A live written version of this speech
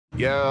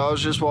Yeah, I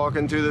was just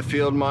walking through the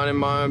field minding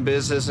my own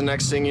business, and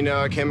next thing you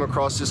know, I came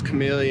across this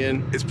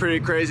chameleon. It's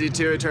pretty crazy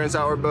too. It turns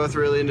out we're both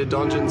really into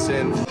dungeon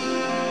synth.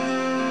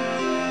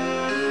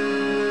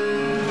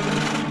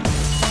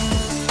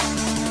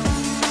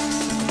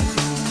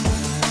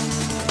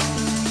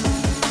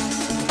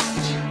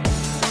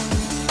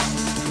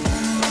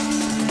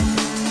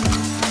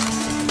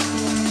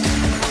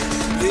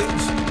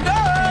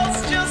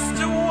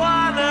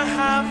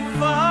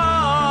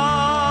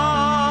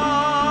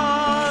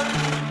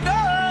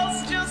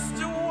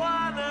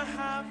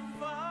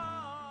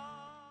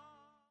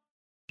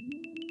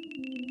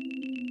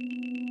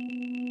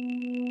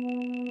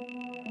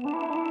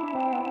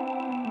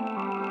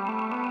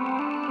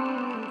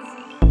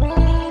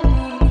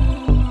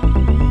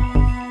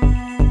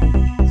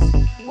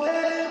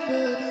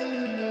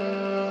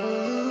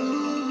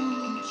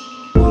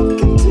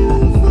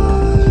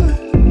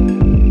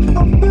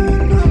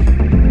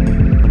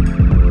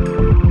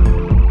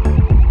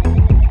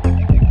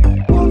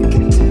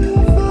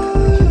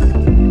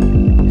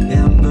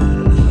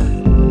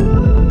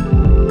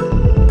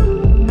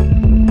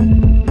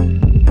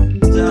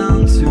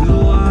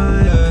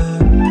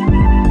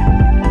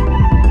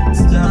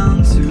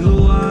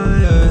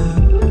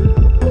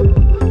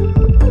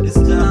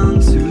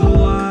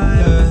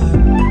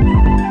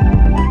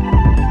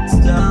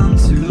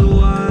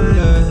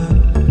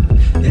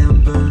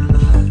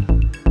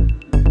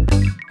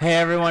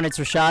 It's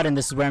Rashad, and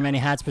this is Wear Many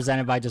Hats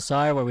presented by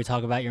Desire, where we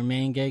talk about your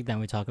main gig, then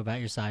we talk about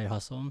your side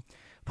hustle.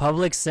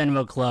 Public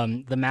Cinema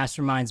Club, the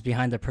masterminds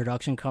behind the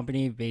production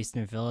company based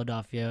in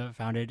Philadelphia,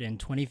 founded in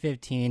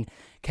 2015,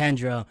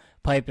 Kendra,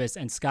 Pipus,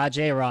 and Scott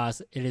J.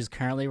 Ross. It is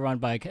currently run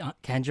by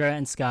Kendra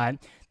and Scott.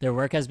 Their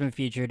work has been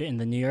featured in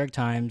the New York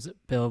Times,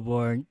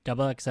 Billboard,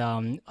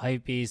 XXL,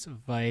 Hypebeast,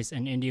 Vice,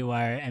 and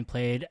IndieWire, and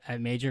played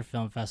at major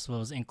film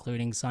festivals,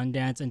 including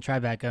Sundance and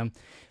Tribeca.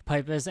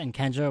 Pipus and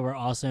Kendra were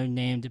also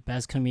named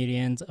Best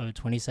Comedians of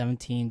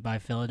 2017 by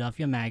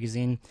Philadelphia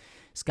Magazine.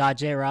 Scott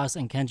J. Ross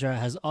and Kendra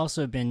has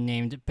also been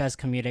named Best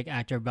Comedic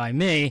Actor by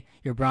me,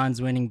 your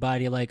bronze-winning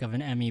body-like of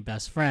an Emmy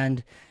best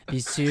friend.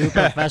 These two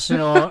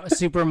professional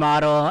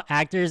supermodel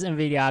actors and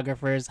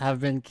videographers have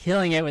been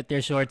killing it with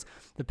their shorts,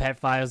 The Pet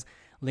Files,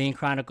 Lean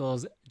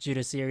Chronicles,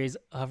 Judah Series,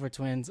 Hover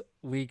Twins,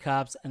 We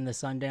Cops, and the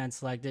Sundance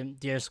selected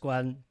Deer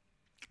Squad.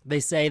 They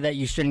say that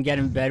you shouldn't get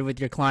in bed with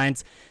your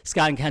clients.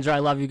 Scott and Kendra, I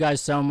love you guys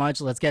so much.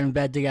 Let's get in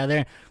bed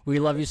together. We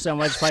love you so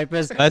much,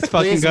 Pipers. Let's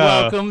fucking Please go.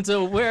 welcome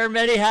to Wear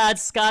Many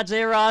Hats, Scott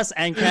J. Ross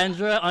and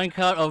Kendra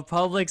Uncut of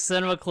Public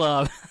Cinema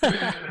Club.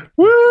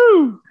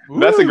 Woo!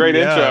 That's a great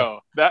yeah. intro.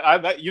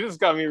 That you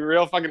just got me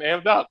real fucking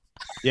amped up.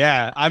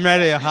 Yeah, I'm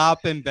ready to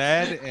hop in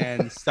bed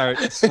and start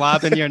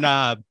slobbing your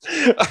knob.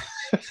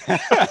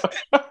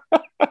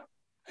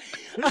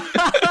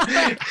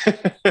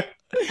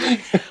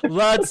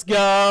 Let's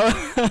go.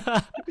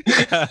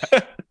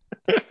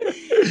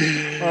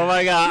 Oh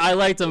my god, I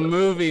like the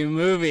movie.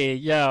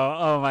 Yo,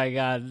 oh my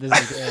god, this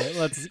is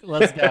good.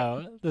 Let's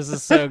go. This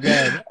is so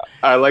good.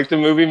 I like the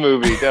movie,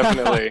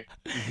 definitely.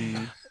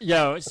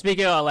 Yo,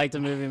 speaking of I like the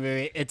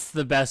movie, it's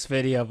the best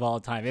video of all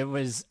time. It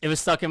was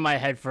stuck in my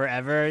head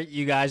forever.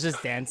 You guys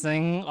just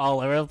dancing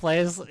all over the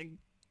place. Like,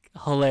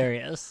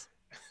 hilarious.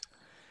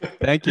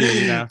 Thank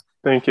you.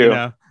 Thank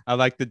you. I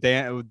like the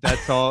dance.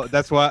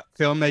 That's what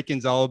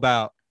filmmaking's all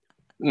about.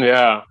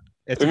 Yeah.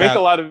 It's we make a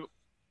lot of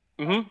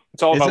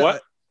It's all about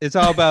what? It's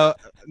all about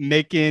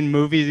making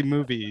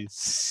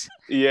movies.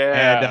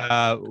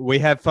 Yeah. And we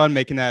had fun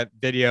making that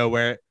video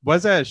where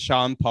was that a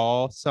Sean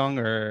Paul song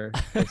or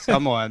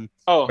someone?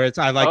 Where it's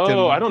I like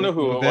to I don't know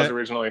who it was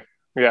originally.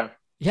 Yeah.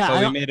 Yeah.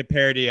 So we made a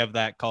parody of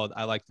that called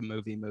I Like the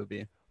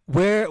Movie.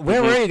 Where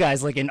were you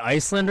guys? Like in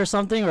Iceland or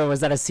something, or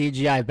was that a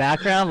CGI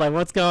background? Like,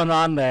 what's going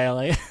on there?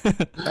 Like, no,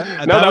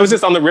 that was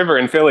just on the river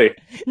in Philly.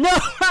 No,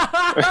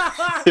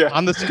 Yeah.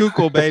 On the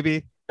Schuylkill,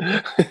 baby,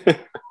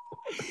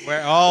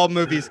 where all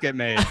movies get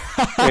made.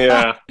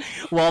 Yeah.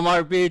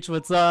 Walmart Beach,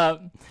 what's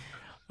up?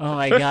 Oh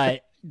my god,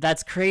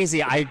 that's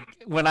crazy.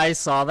 When I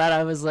saw that,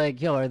 I was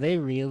like, yo, are they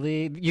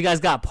really? You guys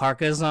got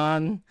parkas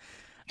on?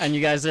 And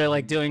you guys are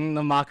like doing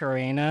the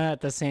Macarena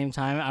at the same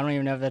time. I don't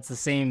even know if that's the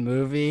same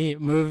movie,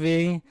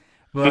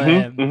 but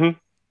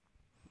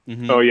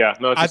Oh yeah,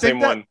 no, it's the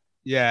same one.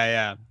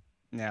 Yeah.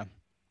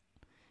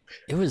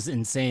 It was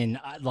insane.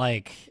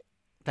 Like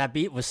that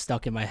beat was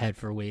stuck in my head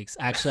for weeks.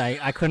 Actually,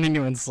 I couldn't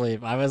even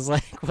sleep. I was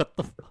like, what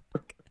the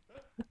fuck?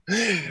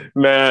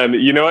 Man,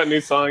 you know what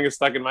new song is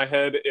stuck in my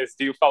head is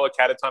do you follow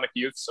Catatonic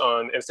Youths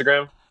on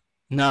Instagram?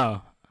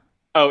 No.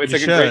 Oh, it's You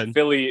like should.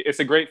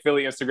 a great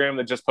Philly Instagram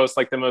that just posts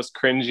like the most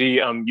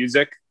cringy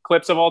music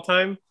clips of all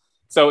time.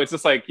 So it's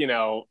just like,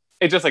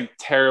 it's just like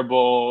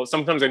terrible.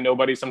 Sometimes they're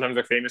nobody, sometimes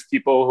they're famous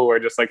people who are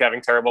just like having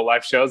terrible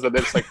live shows that they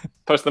just like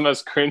post the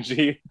most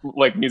cringy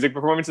like music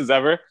performances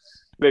ever.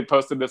 They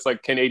posted this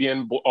like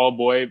Canadian all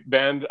boy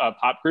band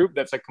pop group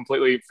that's like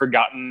completely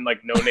forgotten, like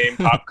no name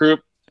pop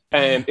group.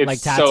 And it's Like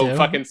so Tattoo?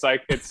 fucking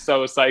psych. It's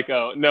so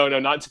psycho. No,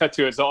 not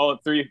Tattoo. It's all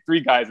three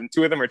guys and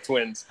two of them are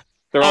twins.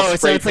 They're all Oh, so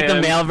spray it's like the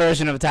tan. male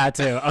version of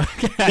tattoo.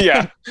 Okay.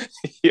 Yeah,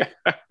 yeah,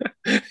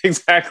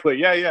 exactly.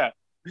 Yeah.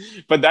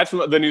 But that's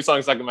the new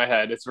song stuck in my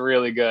head. It's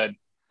really good.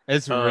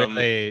 It's Um,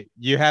 really,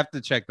 you have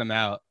to check them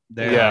out.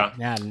 They're Yeah.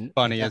 Yeah.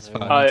 funny as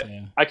definitely fuck. want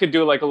to. I could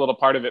do like a little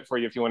part of it for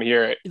you if you want to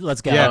hear it.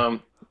 Let's go. Yeah.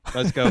 Um,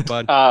 Let's go,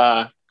 bud.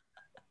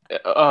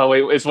 oh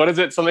wait, what is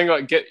it? Something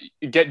about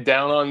get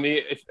down on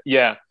me.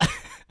 Yeah,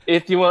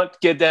 if you want to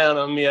get down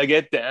on me, I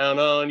get down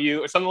on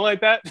you, or something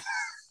like that.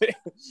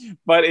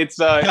 But it's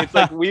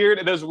like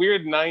weird. Those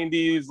weird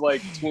 '90s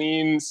like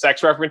tween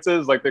sex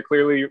references. Like they're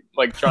clearly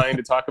like trying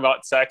to talk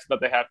about sex, but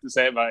they have to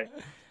say it by,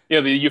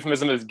 the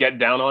euphemism is get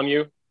down on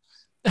you.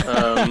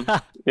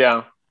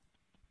 Yeah.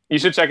 You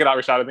should check it out,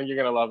 Rashad. I think you're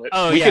gonna love it.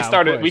 Oh, we yeah, could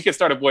start of it. We course. could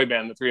start a boy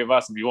band, the three of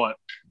us, if you want.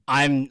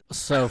 I'm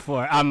so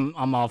for.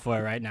 I'm all for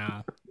it right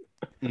now.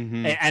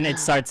 Mhm. And it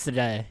starts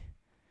today.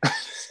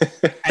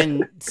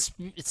 And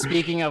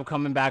speaking of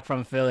coming back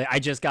from Philly, I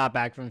just got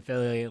back from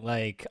Philly,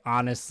 like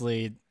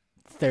honestly,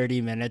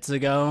 30 minutes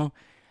ago,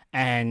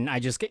 and I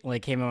just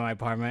came in my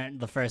apartment.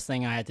 The first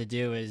thing I had to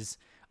do is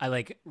I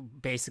like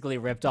basically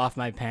ripped off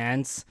my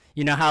pants.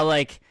 You know how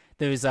like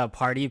those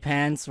party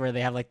pants where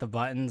they have like the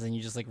buttons and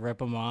you just like rip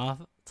them off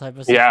type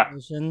of Yeah.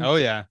 situation. Oh,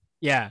 yeah.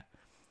 Yeah,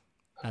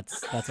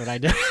 that's what I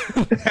did.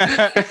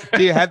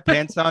 Do you have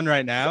pants on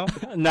right now?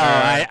 No,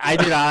 I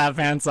do not have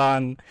pants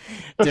on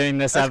doing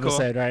this That's cool.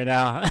 episode right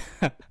now.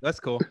 That's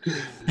cool.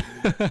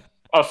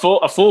 A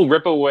full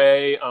rip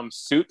away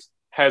suit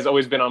has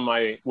always been on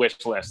my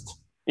wish list.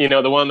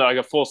 The one that like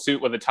a full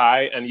suit with a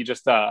tie, and you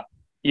just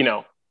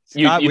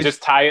Scott, you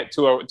just tie it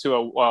to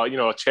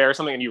a chair or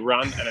something, and you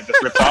run, and it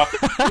just rips off.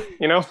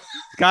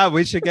 Scott,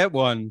 we should get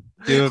one.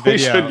 Do a We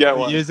video. should get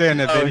one. Use it in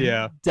a Oh,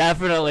 video.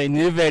 Definitely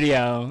new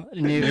video.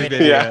 New video.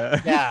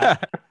 Video. Yeah.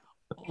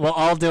 We'll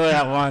all do it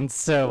at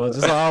once too. We'll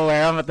just all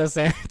wear them at the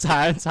same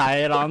time, tie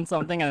it on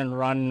something, and then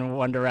run in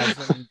one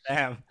direction.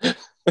 Damn.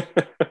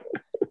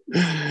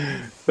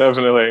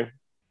 Definitely.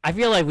 I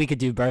feel like we could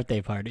do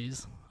birthday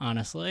parties,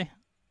 honestly.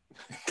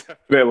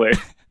 Definitely.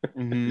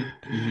 Mhm,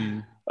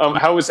 mhm.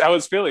 How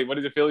was Philly? What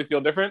did Philly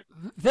feel different?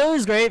 Philly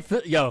was great.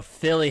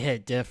 Philly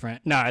hit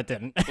different. No, it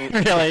didn't.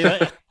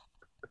 Really.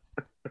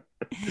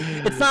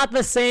 It's not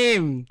the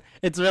same.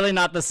 It's really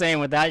not the same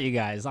without you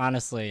guys,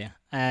 honestly.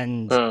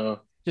 And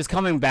just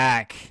coming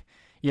back,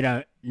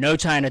 no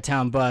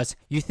Chinatown bus.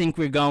 You think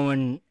we're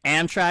going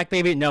Amtrak,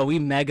 baby? No, we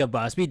mega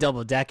bus. We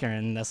double decker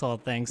in this whole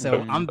thing.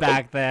 So I'm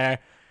back there.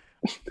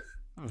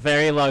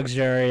 Very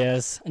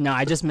luxurious. No,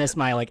 I just missed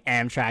my like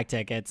Amtrak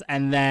tickets.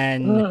 And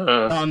then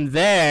I'm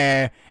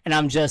there and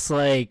I'm just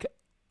like,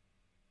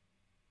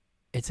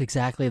 it's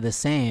exactly the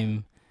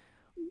same.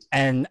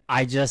 And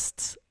I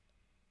just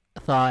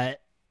thought,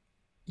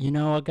 you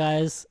know what,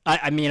 guys?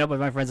 I meet up with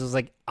my friends. I was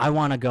like, I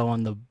want to go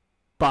on the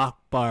Bach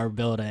Bar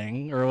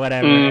building or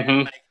whatever,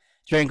 and like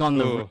drink on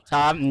the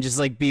rooftop and just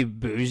like be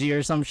bougie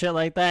or some shit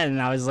like that.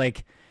 And I was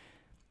like,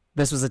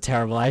 this was a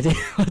terrible idea.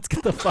 Let's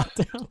get the fuck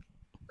down.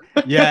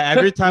 Yeah,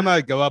 every time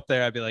I go up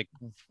there, I'd be like,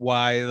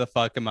 why the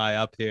fuck am I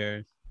up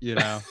here?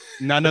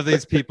 None of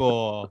these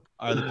people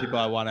are the people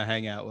I want to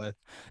hang out with.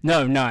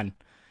 No, none.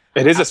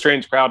 It is a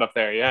strange crowd up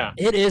there. Yeah.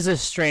 It is a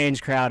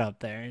strange crowd up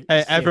there.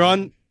 Hey,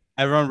 everyone,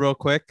 real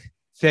quick.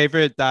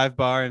 Favorite dive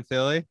bar in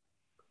Philly?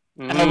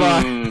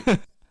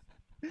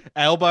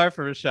 L Bar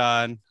for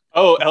Rashawn.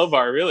 Oh, L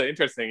Bar, really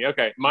interesting.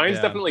 Okay, mine's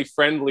Yeah. definitely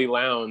Friendly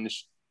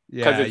Lounge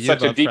because Yeah, it's you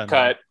such a love deep Friendly.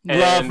 cut.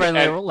 Love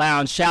Friendly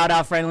Lounge. Shout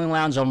out Friendly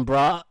Lounge on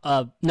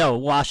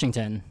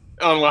Washington.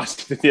 On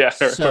Washington, yeah.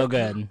 So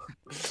good.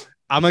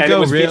 I'm gonna And it go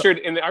was real. featured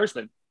in The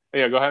Irishman.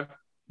 Yeah, go ahead.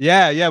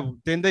 Yeah.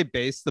 Didn't they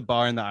base the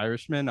bar in The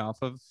Irishman off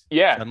of?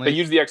 Yeah, Friendly? they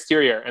used the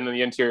exterior, and then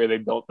the interior they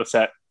built the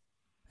set.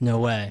 No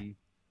way.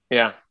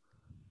 Yeah.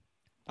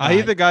 I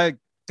either gotta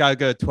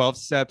go 12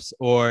 Steps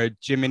or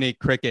Jiminy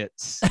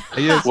Crickets.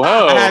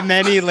 Whoa. I had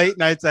many late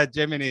nights at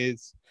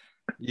Jiminy's.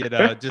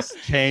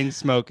 Just chain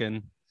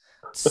smoking.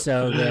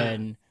 So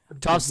good.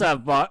 12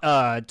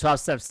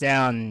 steps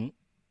down,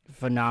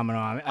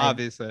 phenomenal.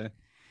 Obviously.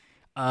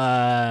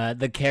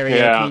 The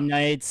karaoke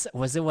nights,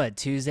 was it what,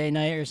 Tuesday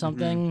night or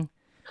something?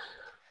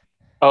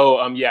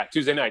 Oh, yeah,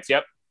 Tuesday nights.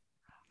 Yep.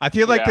 I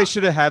feel like Yeah. they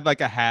should have had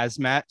like a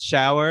hazmat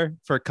shower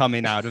for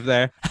coming out of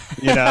there.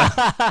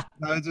 That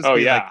would just Oh,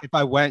 be yeah. like, if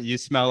I went, you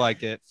smell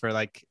like it for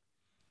like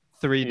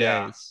 3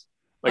 Yeah. days.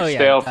 Like Oh,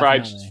 yeah,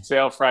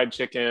 stale fried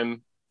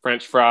chicken,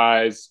 French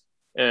fries,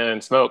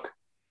 and smoke.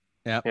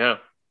 Yep. Yeah.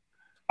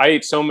 I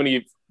ate so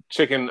many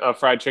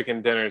fried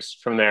chicken dinners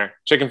from there,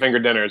 chicken finger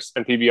dinners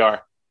and PBR.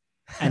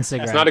 And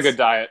cigarettes. It's not a good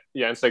diet.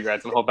 Yeah, and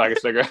cigarettes, and a whole bag of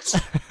cigarettes.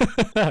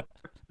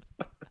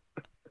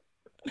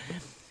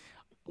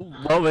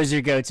 What was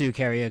your go-to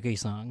karaoke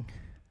song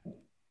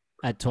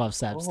at 12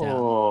 steps down?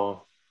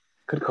 Oh,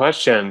 good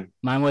question.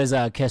 Mine was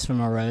Kiss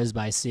from a Rose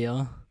by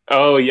Seal.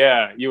 Oh,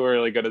 yeah, you were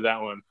really good at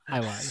that one.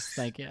 I was.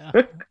 Thank you.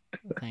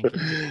 Thank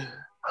you.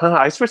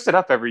 I switched it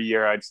up every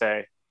year, I'd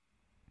say.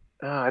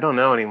 I don't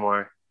know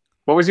anymore.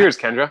 What was yours,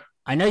 Kendra?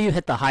 I know you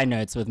hit the high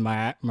notes with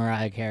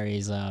Mariah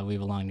Carey's We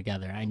Belong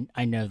Together.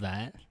 I know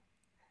that.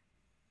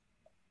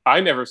 I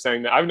never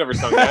sang that. I've never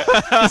sung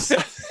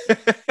that.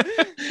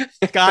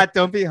 God,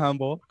 don't be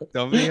humble.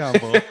 Don't be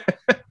humble.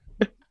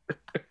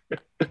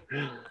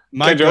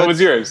 Kendra, what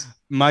was yours?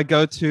 My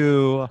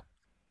go-to,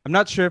 I'm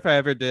not sure if I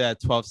ever did at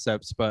 12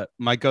 steps, but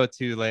my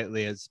go-to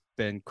lately has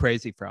been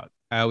Crazy Frog.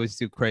 I always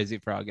do Crazy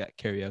Frog at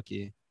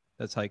karaoke.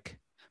 That's like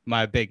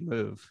my big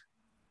move.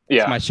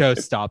 Yeah, it's my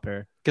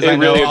showstopper because I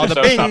really know is all a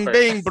the bing, showstopper.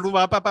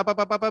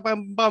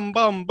 bing, bum, bum,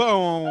 bum,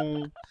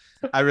 boom.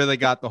 I really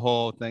got the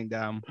whole thing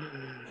down.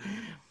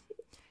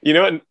 You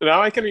know,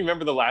 now I can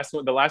remember the last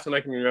one. The last one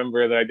I can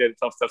remember that I did at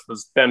 12 steps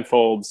was Ben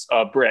Folds'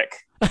 Brick.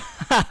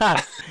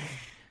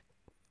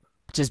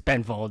 Just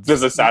Ben Folds. This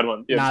is a sad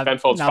one. Yeah, Not- Ben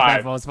Folds not 5.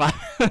 Ben Folds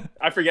 5.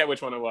 I forget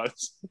which one it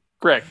was.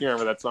 Brick, you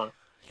remember that song?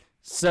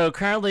 So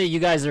currently, you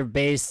guys are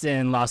based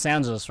in Los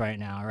Angeles right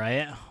now,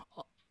 right?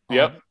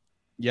 Yep.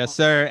 Yes,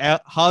 sir.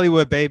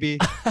 Hollywood, baby.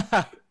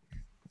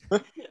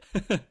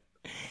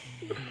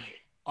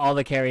 All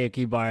the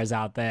karaoke bars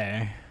out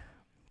there.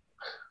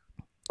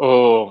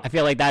 Oh, I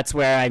feel like that's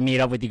where I meet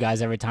up with you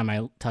guys every time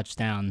I touch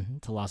down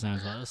to Los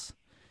Angeles.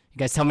 You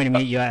guys tell me to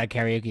meet you at a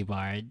karaoke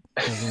bar.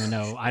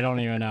 I don't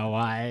even know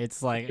why.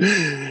 It's like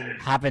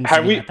happens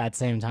to me at that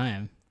same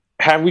time.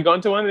 Have we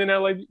gone to one in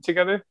LA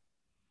together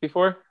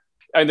before?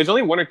 And there's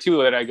only one or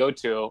two that I go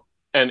to,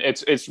 and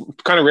it's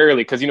kind of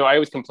rarely because I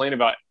always complain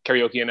about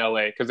karaoke in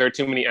LA because there are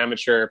too many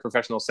amateur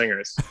professional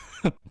singers.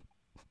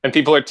 And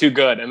people are too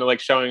good, and they're like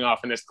showing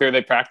off, and it's clear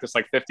they practiced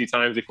like 50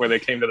 times before they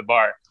came to the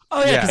bar.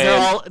 Oh yeah,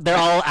 because they're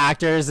all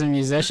actors and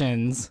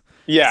musicians.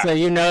 Yeah. So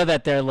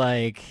that they're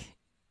like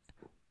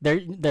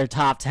they're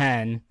top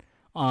 10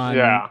 on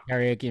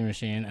karaoke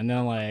machine, and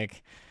then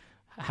like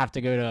have to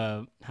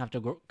go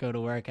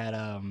to work at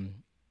Olive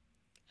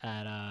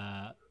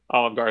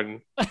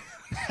Garden.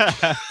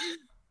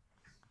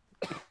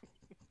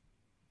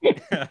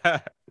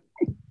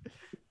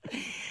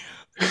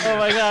 Oh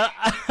my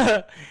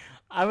god.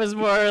 I was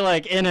more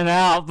like in and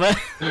out, but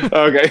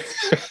okay.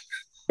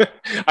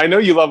 I know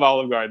you love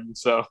Olive Garden,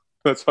 so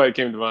that's why it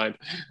came to mind.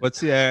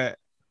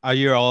 Are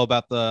you all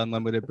about the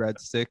unlimited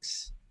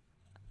breadsticks?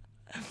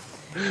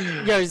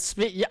 Yo,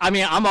 I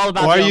mean, I'm all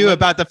about. Or are you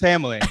about the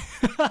family?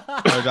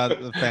 Or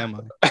about the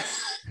family?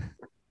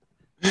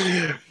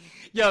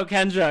 Yo,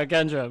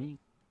 Kendra.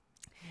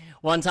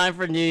 One time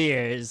for New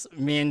Year's,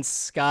 me and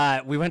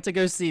Scott, we went to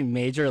go see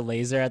Major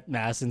Lazer at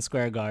Madison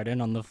Square Garden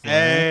on the floor.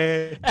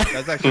 Hey,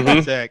 that's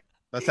actually sick.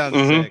 That sounds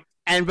sick.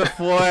 And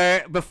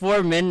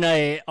before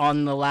midnight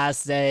on the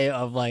last day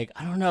of like,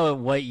 I don't know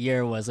what year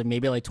it was, like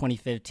maybe like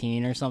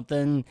 2015 or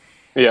something.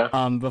 Yeah.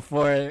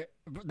 Before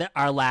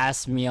our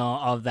last meal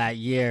of that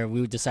year,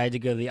 we decided to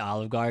go to the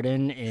Olive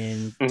Garden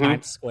in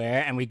Times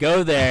Square, and we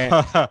go there,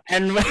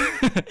 and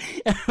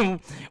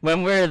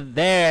when we're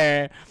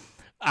there,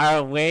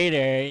 our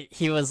waiter,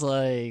 he was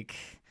like,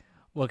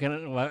 what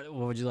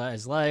would you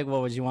guys like?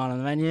 What would you want on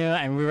the menu?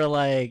 And we were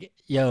like,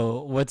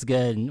 yo, what's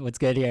good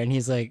here? And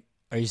he's like,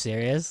 are you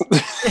serious?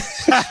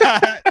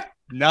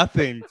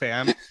 Nothing,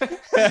 fam.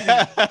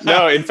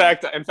 No, in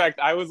fact,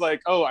 I was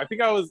like, oh, I was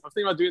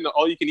thinking about doing the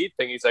all you can eat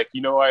thing. He's like,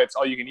 you know why it's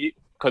all you can eat?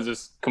 Because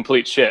it's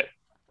complete shit.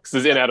 Because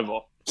it's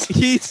inedible.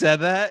 He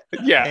said that?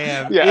 Yeah.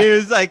 Damn. Yeah. He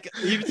was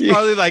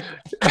probably like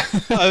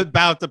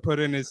about to put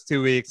in his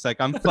 2 weeks. Like,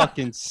 I'm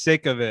fucking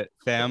sick of it,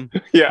 fam.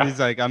 Yeah. He's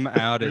like, I'm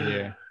out of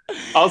here.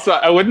 Also,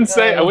 I wouldn't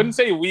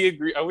say we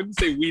agree. I wouldn't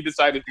say we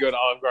decided to go to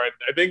Olive Garden.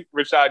 I think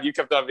Rashad, you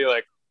kept on being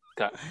like,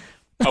 God,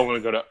 I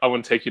want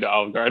to take you to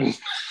Olive Garden.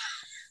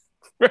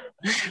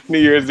 New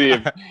Year's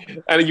Eve,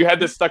 and you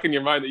had this stuck in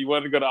your mind that you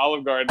wanted to go to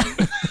Olive Garden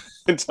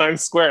in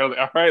Times Square. I was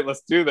like, all right,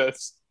 let's do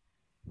this.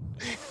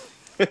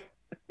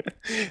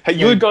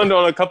 You had gone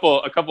on a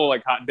couple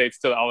like hot dates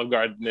to the Olive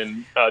Garden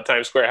in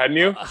Times Square, hadn't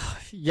you?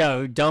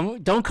 Yo,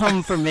 don't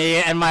come for me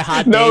and my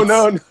hot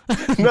No,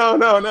 dates.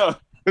 no.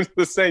 I'm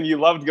just saying you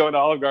loved going to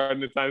Olive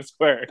Garden in Times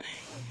Square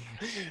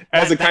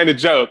as a kind of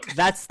joke.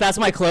 That's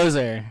my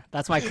closer.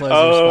 That's my closer.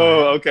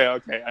 Oh, spot.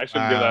 okay. I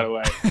shouldn't give that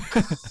away.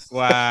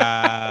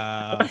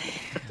 Wow.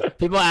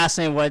 People ask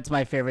me what's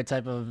my favorite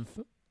type of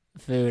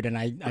food, and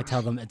I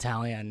tell them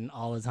Italian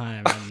all the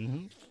time.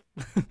 And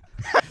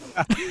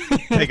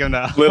Take him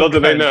now. Little do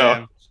they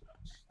know.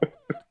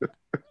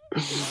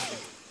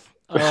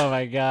 oh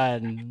my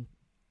god.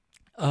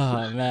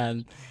 Oh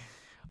man.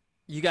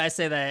 You guys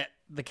say that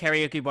the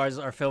karaoke bars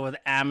are filled with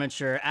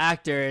amateur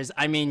actors.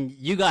 I mean,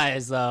 you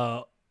guys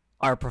though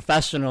are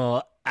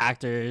professional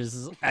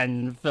actors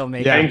and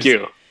filmmakers. Yeah. Thank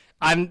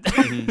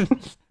you.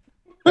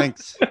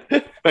 Thanks.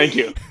 Thank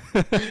you.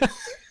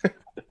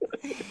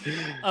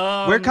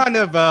 We're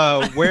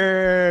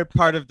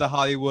part of the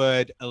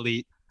Hollywood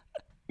elite.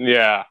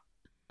 Yeah.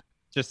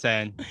 Just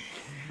saying.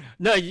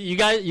 No, you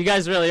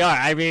guys really are.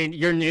 I mean,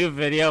 your new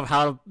video of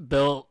how to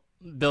build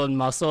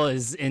muscle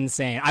is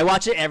insane. I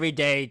watch it every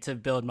day to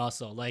build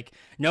muscle. Like,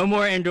 no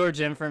more indoor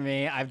gym for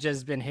me. I've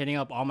just been hitting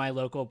up all my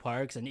local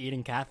parks and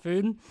eating cat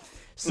food.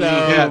 So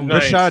Yeah,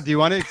 nice. Rashad, do you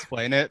want to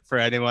explain it for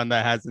anyone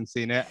that hasn't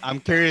seen it? I'm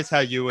curious how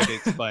you would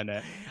explain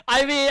it.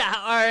 I mean,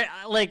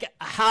 like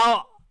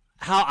how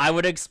I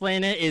would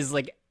explain it is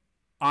like,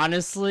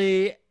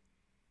 honestly,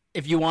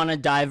 if you want to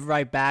dive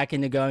right back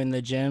into going to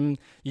the gym,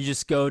 you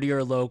just go to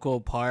your local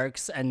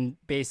parks and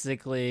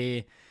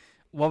basically,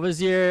 what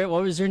was your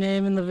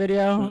name in the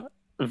video?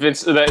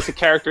 Vince, that's a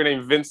character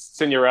named Vince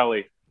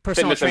Signorelli.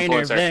 Personal Fitness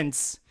trainer influencer.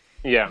 Vince.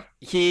 Yeah.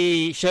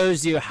 He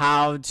shows you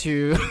how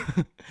to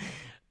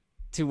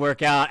to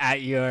work out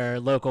at your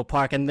local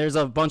park, and there's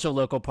a bunch of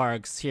local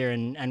parks here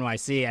in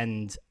NYC,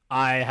 and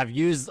I have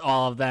used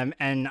all of them.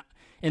 And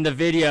in the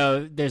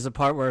video, there's a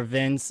part where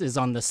Vince is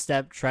on the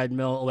step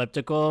treadmill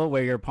elliptical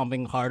where you're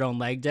pumping hard on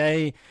leg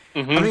day.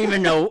 Mm-hmm.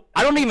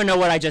 I don't even know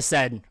what I just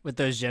said with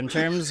those gym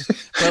terms,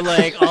 but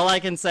like all I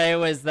can say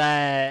was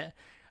that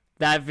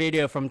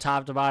video from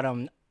top to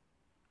bottom,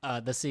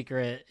 the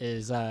secret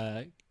is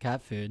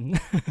cat food.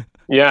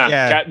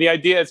 Yeah. The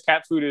idea is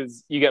cat food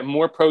is you get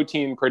more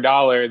protein per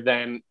dollar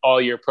than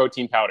all your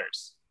protein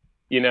powders.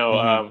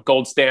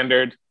 Gold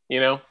standard.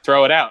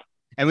 Throw it out.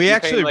 And we You're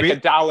actually paying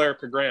like $1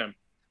 per gram.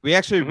 we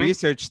actually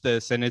researched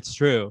this, and it's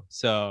true.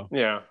 So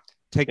Yeah.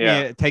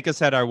 take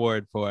us at our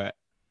word for it.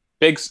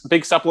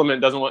 Big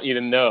Supplement doesn't want you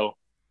to know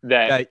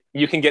that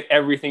you can get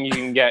everything you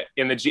can get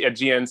in a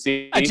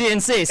GNC. A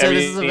GNC, so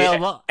this is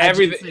available.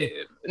 Everything.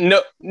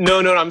 No.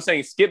 I'm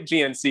saying skip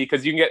GNC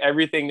because you can get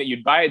everything that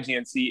you'd buy at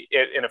GNC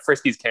in a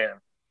Friskies can.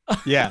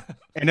 Yeah,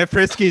 and if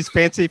Friskies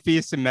Fancy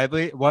Feast and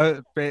Medley,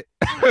 what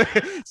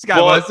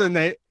Scott, what's the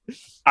name?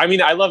 I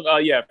mean, I love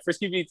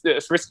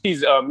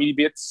Friskies Meaty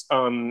Bits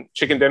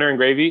chicken dinner and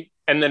gravy,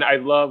 and then I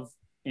love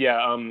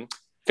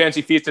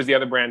Fancy Feast is the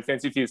other brand.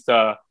 Fancy Feast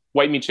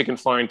white meat chicken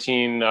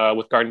Florentine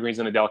with garden greens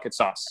and a delicate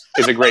sauce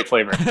is a great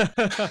flavor.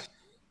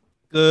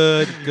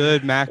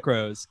 Good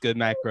macros.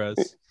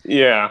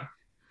 Yeah,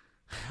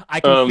 I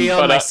can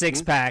feel my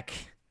six pack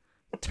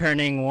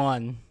turning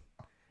one.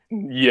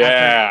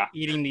 Yeah, after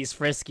eating these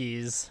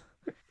Friskies.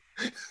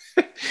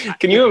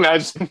 Can you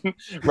imagine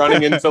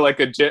running into like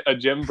a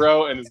gym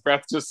bro and his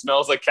breath just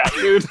smells like cat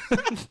food?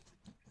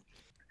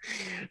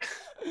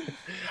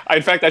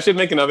 In fact, I should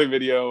make another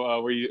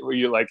video where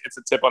you like it's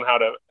a tip on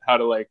how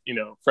to like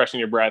freshen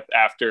your breath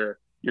after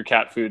your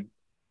cat food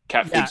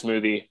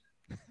smoothie.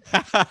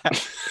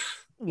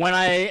 When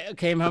I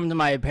came home to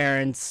my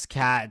parents'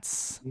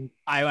 cats,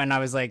 I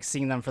was like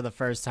seeing them for the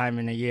first time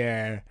in a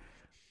year.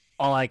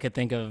 All I could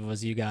think of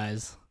was you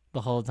guys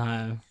the whole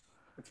time.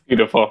 It's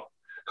beautiful.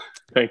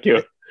 Thank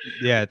you.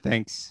 Yeah,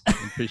 thanks. I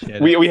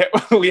appreciate it.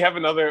 We have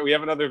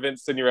another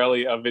Vince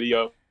Signorelli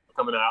video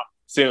coming out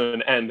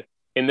soon, and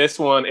in this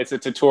one, it's a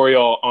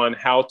tutorial on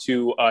how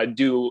to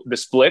do the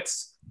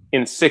splits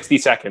in 60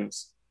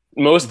 seconds.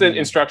 Most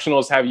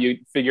instructionals have you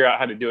figure out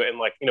how to do it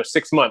in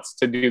 6 months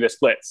to do the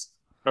splits,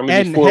 or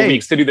maybe 4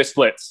 weeks to do the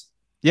splits.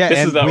 Yeah,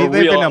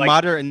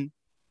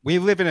 we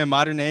live in a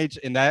modern age,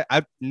 and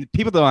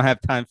people don't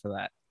have time for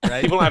that.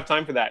 Right? People don't have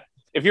time for that.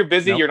 If you're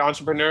busy, you're an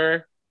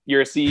entrepreneur,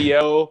 you're a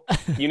CEO,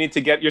 you need to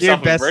get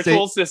yourself a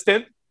virtual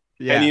assistant,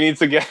 and you need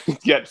to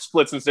get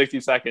splits in 60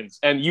 seconds.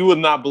 And you will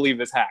not believe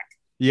this hack.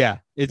 Yeah,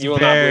 it's the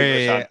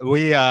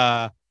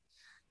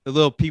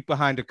little peek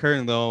behind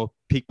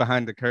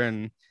the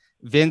curtain.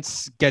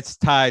 Vince gets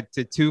tied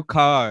to 2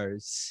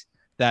 cars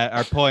that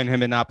are pulling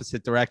him in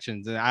opposite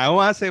directions. And I don't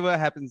want to say what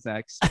happens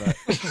next, but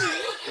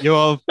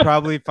you'll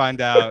probably find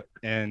out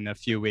in a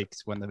few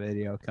weeks when the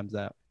video comes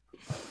out.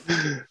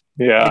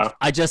 Yeah.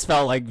 I just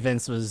felt like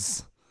Vince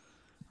was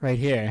right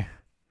here.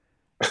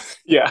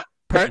 Yeah.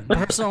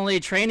 Personally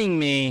training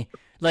me,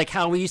 like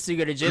how we used to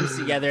go to gyms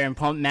together and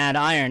pump mad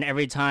iron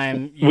every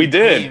time we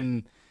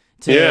did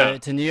came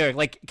to New York.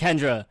 Like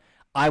Kendra,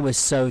 I was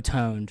so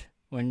toned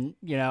when,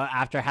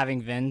 after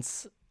having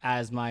Vince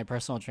as my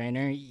personal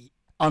trainer.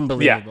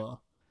 Unbelievable.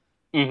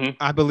 Yeah. Mm-hmm.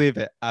 I believe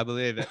it.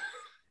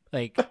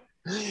 Like,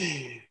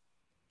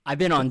 I've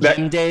been on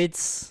gym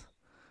dates,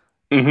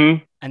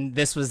 and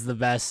this was the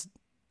best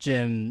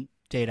gym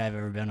date I've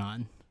ever been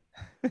on.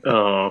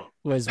 Oh,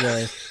 was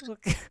with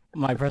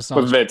my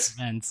personal with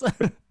Vince.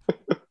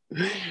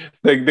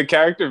 The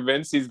character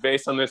Vince, he's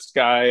based on this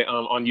guy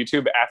on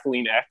YouTube,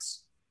 Athlean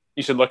X.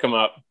 You should look him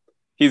up.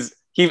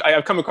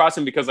 I've come across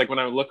him because like when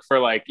I look for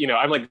like,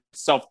 I'm like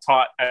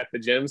self-taught at the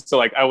gym. So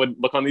like I would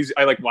look on these,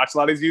 I like watched a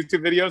lot of these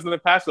YouTube videos in the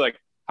past. Like,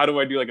 how do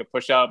I do like a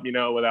push-up,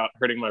 without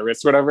hurting my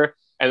wrist or whatever?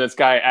 And this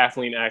guy,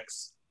 Athlean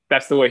X,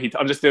 that's the way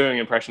I'm just doing an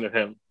impression of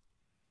him.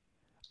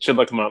 Should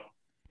look him up.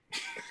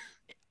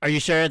 Are you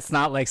sure it's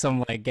not like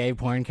some like gay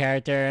porn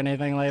character or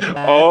anything like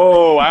that?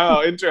 Oh,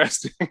 wow.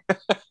 Interesting.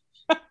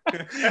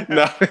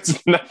 No,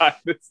 it's not.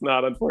 It's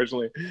not,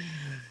 unfortunately.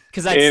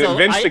 Because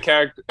Vince, the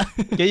character.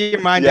 Get your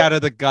mind out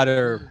of the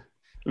gutter.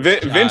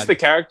 Vince, the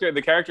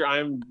character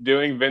I'm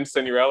doing, Vince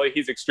Signorelli,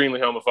 he's extremely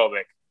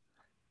homophobic.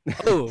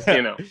 Oh,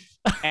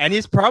 and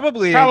he's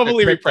probably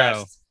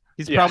repressed.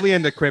 He's probably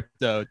into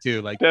crypto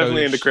too, like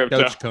definitely into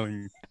crypto.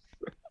 Dogecoin.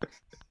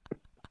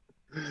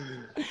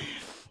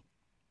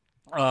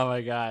 Oh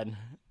my god,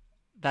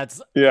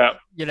 that's that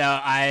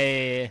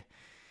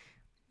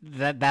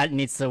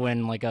needs to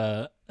win like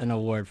an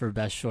award for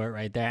best short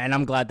right there. And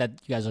I'm glad that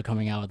you guys are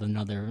coming out with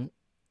another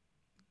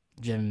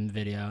gym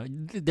video.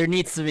 There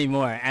needs to be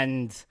more,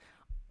 and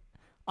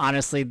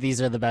honestly,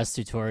 these are the best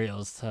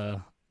tutorials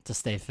to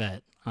stay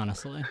fit.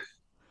 Honestly,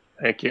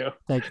 Thank you.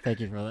 thank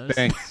you for this.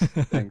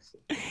 Thanks.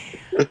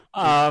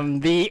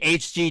 The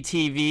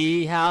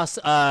HGTV house,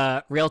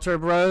 Realtor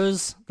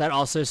Bros, that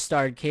also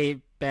starred Kate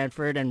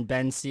Banford and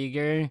Ben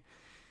Seeger.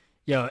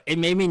 Yo, it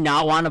made me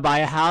not want to buy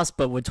a house,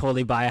 but would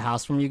totally buy a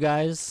house from you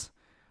guys.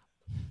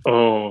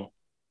 Oh,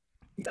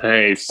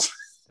 nice.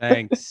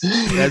 Thanks.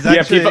 There's Yeah,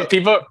 actually,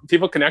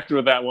 people connected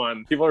with that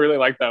one. People really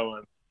like that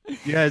one.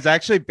 yeah, it's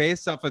actually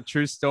based off a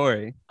true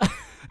story.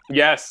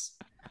 Yes.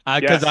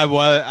 Because Yes.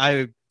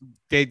 I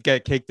did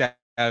get kicked out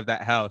of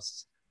that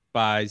house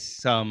by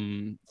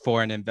some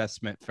foreign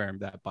investment firm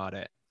that bought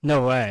it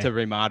No way. to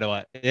remodel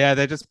it. Yeah,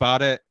 they just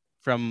bought it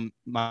from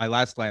my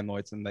last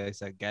landlords and they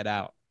said get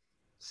out.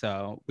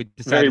 So we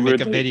decided to Very make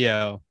rudely.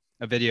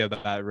 a video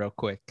about it real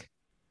quick.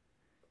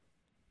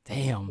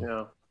 Damn.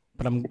 Yeah.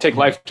 But I'm Take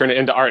life, turn it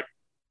into art.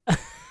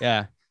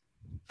 Yeah.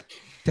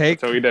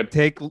 That's what we did.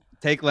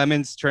 Take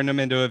lemons, turn them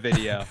into a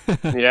video.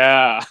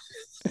 Yeah.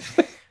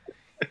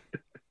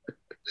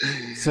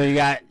 So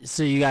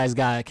you guys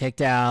got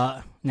kicked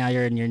out. Now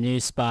you're in your new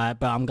spot,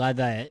 but I'm glad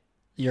that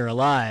you're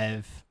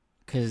alive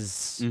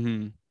because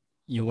hmm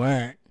you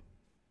weren't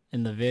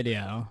in the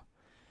video.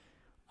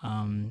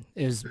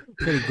 It was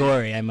pretty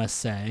gory, I must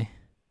say.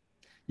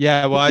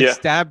 Yeah, well, I Yeah.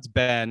 stabbed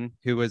Ben,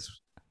 who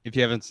was, if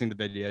you haven't seen the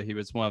video, he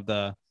was one of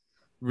the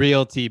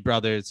realty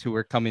brothers who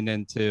were coming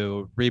in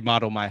to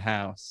remodel my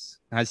house.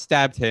 I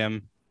stabbed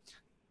him.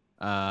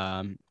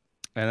 And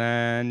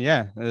then,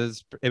 yeah,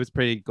 it was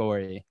pretty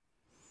gory.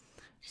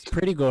 It's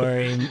pretty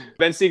gory.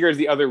 Ben Seeger is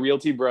the other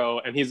realty bro,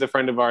 and he's a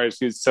friend of ours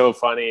who's so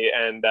funny.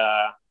 And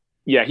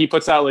yeah, he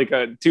puts out like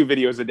 2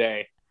 videos a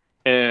day,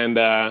 and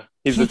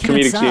he's He a can't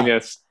comedic stop.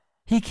 genius.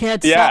 He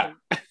can't Yeah.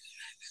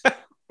 stop.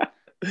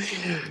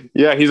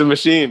 Yeah, he's a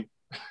machine.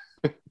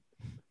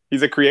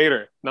 He's a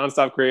creator,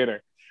 nonstop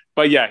creator.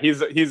 But yeah,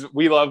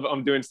 we love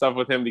doing stuff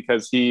with him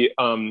because he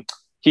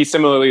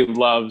similarly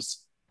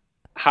loves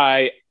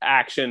high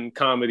action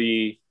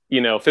comedy,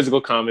 physical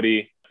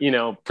comedy,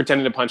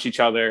 pretending to punch each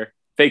other,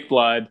 fake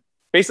blood.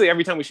 Basically,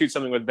 every time we shoot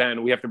something with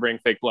Ben, we have to bring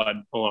fake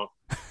blood along.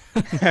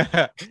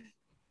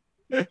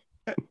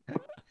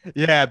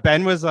 Yeah,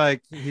 Ben was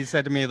like, he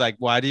said to me, like,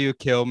 why do you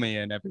kill me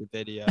in every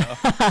video?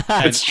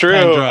 It's true.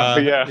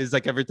 Kendra, Yeah. he's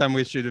like, every time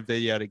we shoot a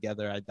video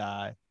together, I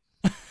die.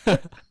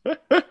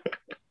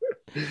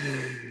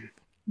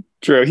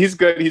 True. He's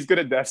good. He's good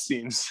at death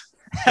scenes.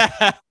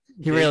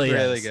 He really He's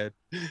really is. good.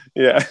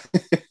 Yeah.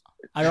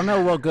 I don't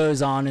know what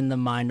goes on in the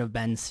mind of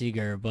Ben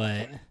Seeger,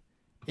 but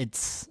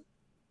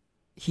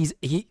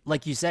he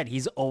like you said,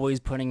 he's always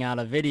putting out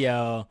a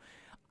video.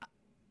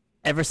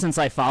 Ever since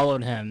I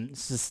followed him,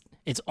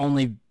 it's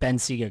only Ben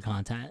Seeger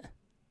content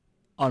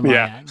on my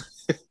Yeah. end.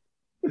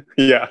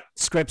 Yeah.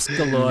 Scripts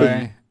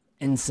galore,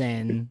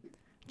 insane,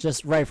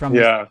 just right from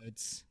Yeah. his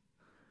notes.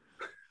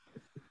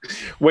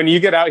 When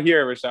you get out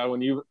here, Rashad,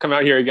 when you come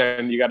out here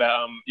again, you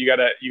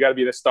gotta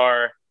be the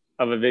star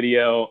of a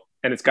video,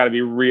 and it's got to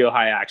be real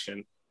high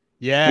action.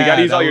 Yeah. We got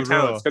to use that all your would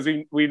rule. talents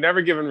because we've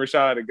never given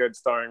Rashad a good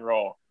starring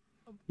role.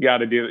 You got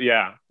to do,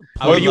 yeah.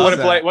 I What would do you love want to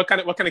that. play? What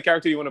kind of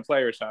character do you want to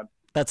play, Rashad?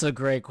 That's a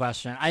great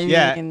question. I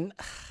Yeah. mean,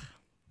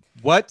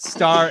 What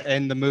star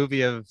in the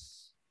movie of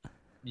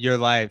your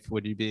life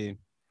would you be?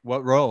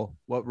 What role?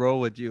 What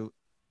role would you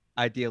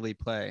ideally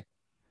play?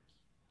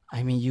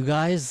 you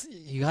guys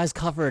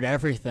covered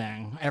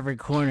everything, every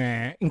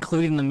corner,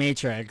 including the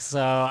Matrix.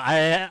 So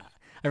I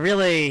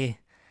really,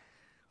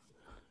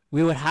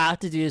 we would have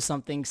to do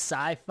something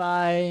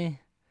sci-fi,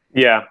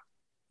 Yeah.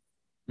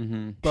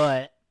 Mm-hmm.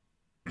 but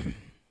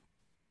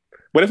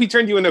What if he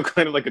turned you into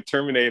kind of like a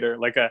Terminator,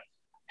 like a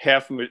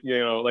half, like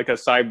a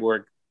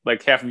cyborg,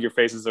 like half of your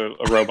face is a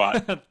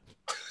robot?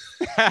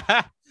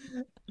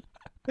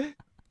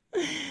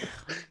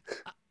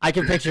 I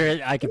can picture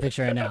it. I can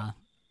picture it now.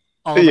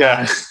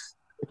 Yeah.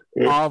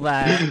 All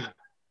that.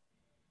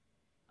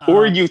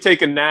 Or you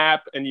take a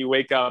nap and you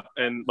wake up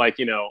and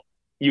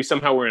you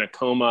somehow were in a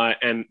coma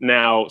and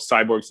now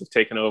cyborgs have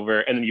taken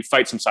over and then you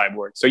fight some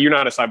cyborgs. So you're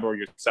not a cyborg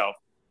yourself.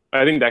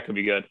 I think that could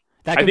be good.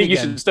 That I could think be you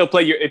good. should still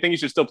play I think you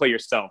should still play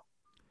yourself.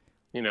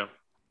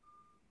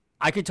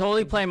 I could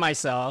totally play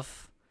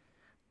myself,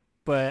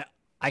 but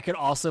I could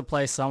also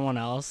play someone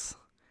else.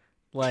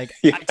 Like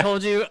Yeah. I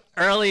told you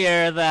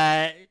earlier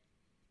that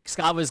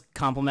Scott was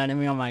complimenting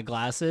me on my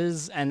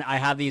glasses, and I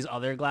have these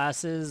other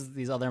glasses,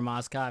 these other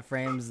mascot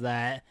frames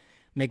that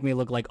make me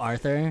look like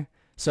Arthur.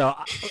 So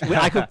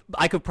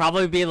I could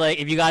probably be like,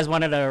 if you guys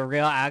wanted a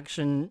real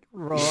action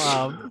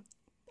role,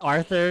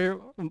 Arthur.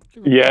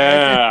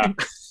 Yeah.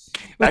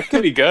 That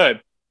could be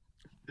good.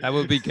 That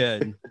would be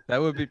good.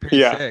 That would be pretty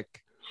Yeah.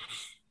 sick.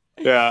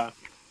 Yeah.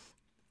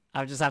 I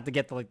would just have to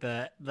get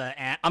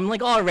I'm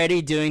like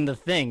already doing the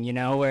thing,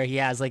 where he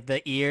has like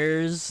the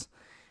ears,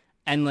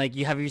 and like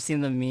have you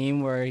seen the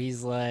meme where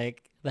he's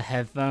like the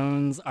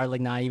headphones are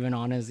like not even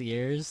on his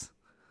ears?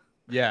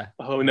 Yeah.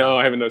 Oh no,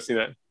 I haven't seen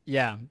that.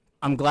 Yeah,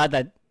 I'm glad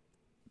that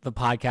the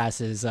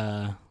podcast is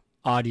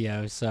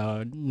audio,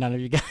 so none of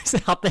you guys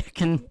out there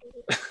can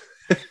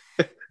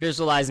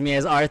visualize me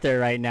as Arthur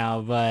right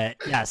now, but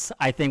yes,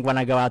 I think when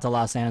I go out to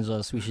Los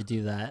Angeles, we should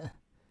do that.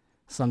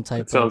 Some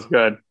type Sounds of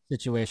good.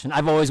 situation.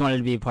 I've always wanted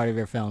to be a part of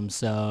your film,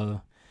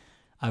 so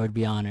I would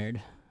be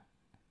honored.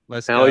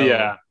 Let's Hell go.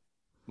 yeah.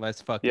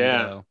 Let's fucking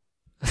Yeah. go.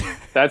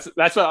 That's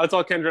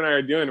all Kendra and I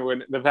are doing.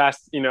 When the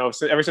past,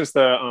 ever since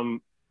the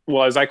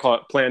well, as I call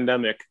it,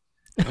 pandemic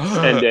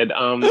ended.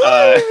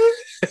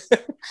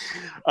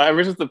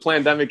 Ever since the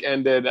pandemic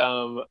ended,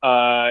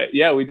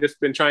 we've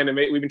been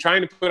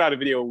trying to put out a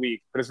video a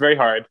week, but it's very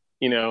hard.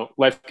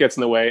 Life gets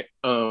in the way.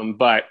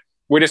 But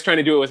we're just trying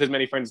to do it with as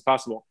many friends as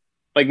possible,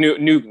 like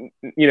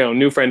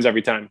new friends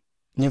every time.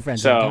 New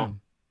friends. So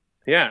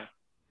yeah,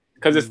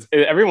 because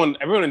everyone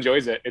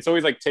enjoys it. It's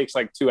always takes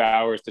 2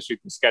 hours to shoot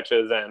the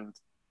sketches, and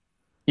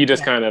you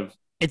just kind of.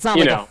 It's not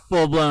like a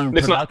full-blown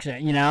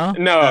production, No, it's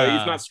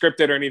not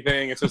scripted or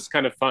anything. It's just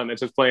kind of fun.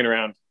 It's just playing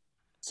around.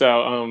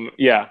 So,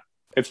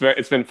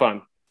 it's been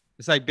fun.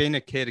 It's like being a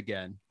kid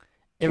again.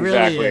 It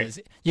really is.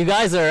 You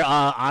guys are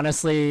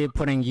honestly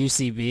putting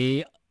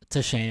UCB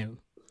to shame.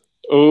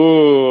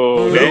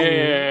 Ooh,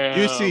 damn.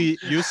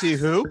 UC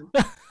who?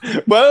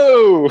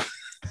 Whoa.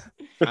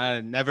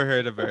 I never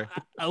heard of her.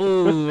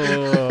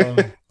 Ooh.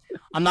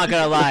 I'm not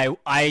gonna lie.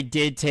 I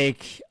did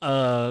take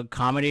a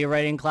comedy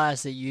writing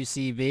class at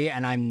UCB,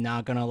 and I'm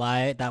not gonna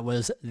lie, that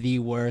was the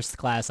worst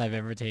class I've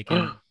ever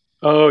taken.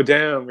 Oh,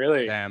 damn!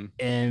 Really? Damn.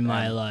 In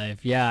my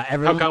life. Yeah.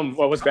 How come?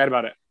 What was bad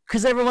about it?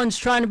 Because everyone's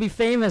trying to be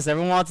famous.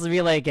 Everyone wants to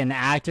be like an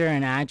actor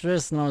and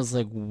actress, and I was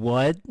like,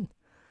 what?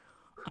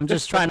 I'm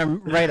just trying to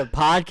write a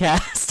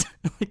podcast.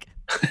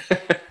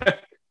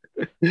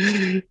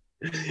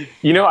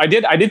 I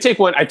did take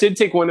one. I did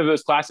take one of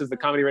those classes, the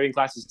comedy writing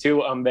classes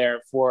too. I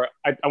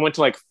went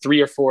to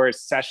 3 or 4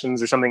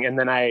 sessions or something, and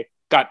then I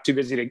got too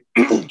busy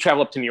to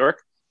travel up to New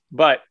York.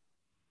 But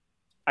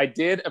I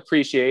did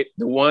appreciate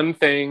the one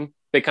thing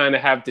they kind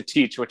of have to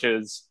teach, which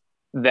is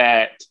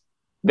that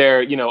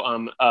they're,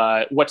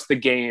 what's the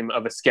game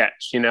of a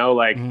sketch?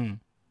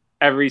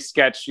 Every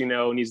sketch,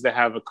 needs to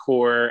have a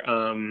core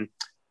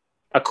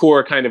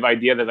kind of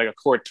idea. There's a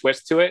core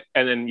twist to it,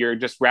 and then you're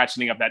just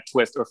ratcheting up that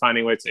twist or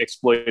finding ways to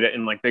exploit it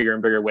in bigger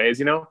and bigger ways.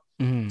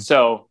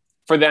 So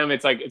for them,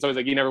 it's always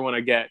you never want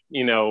to get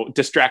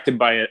distracted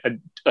by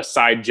a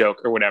side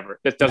joke or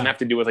whatever. This doesn't have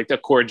to do with the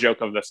core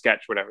joke of the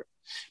sketch, whatever.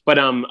 But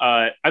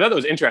I thought that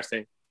was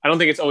interesting. I don't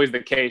think it's always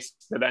the case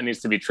that needs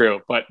to be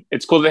true, but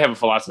it's cool that they have a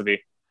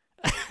philosophy.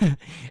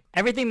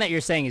 Everything that you're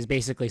saying is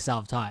basically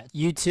self-taught.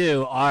 You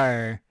two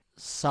are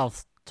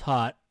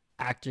self-taught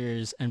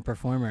actors and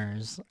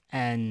performers,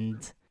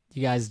 and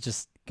you guys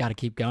just got to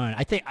keep going.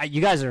 I think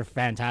you guys are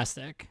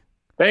fantastic.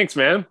 Thanks,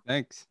 man.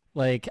 Thanks.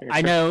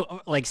 I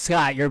know,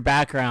 Scott, your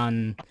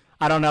background,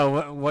 I don't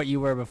know what you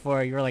were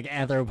before. You were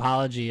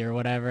anthropology or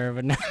whatever,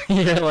 but now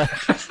you're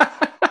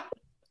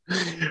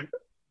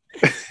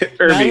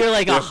now you're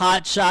a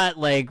hotshot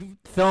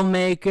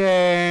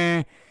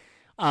filmmaker.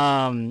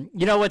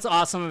 You know what's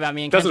awesome about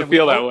me and Doesn't Kendra,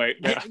 feel that way.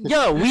 Yeah.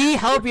 Yo, we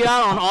help you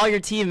out on all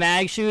your Team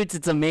Mag shoots.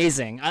 It's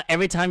amazing.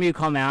 Every time you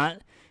come out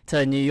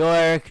to New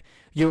York,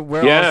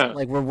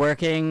 we're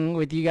working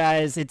with you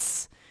guys.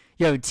 It's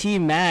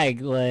Team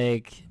Mag,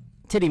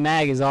 Titty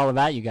Mag is all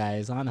about you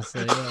guys,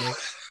 honestly.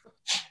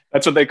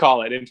 That's what they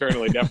call it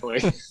internally,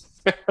 definitely.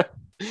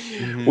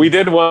 We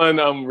did one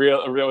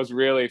that was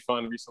really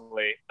fun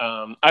recently.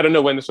 I don't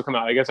know when this will come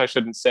out. I guess I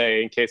shouldn't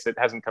say in case it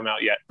hasn't come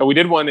out yet. But we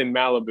did one in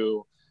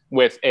Malibu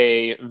with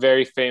a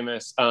very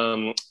famous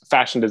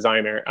fashion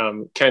designer,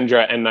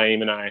 Kendra and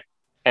Naeem and I.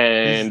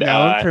 And he's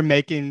known for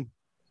making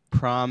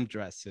prom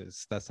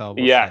dresses. That's all.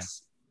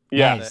 Yes.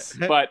 Nice.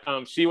 But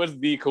she was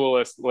the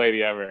coolest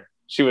lady ever.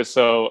 She was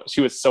so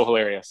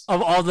hilarious.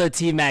 Of all the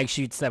Team Mag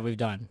shoots that we've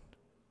done.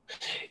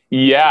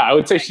 Yeah, I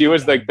would say she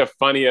was the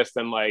funniest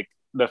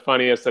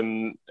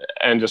and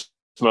just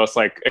most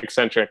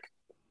eccentric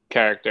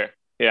character.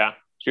 Yeah,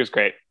 she was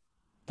great.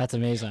 That's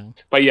amazing.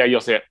 But yeah, you'll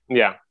see it.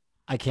 Yeah.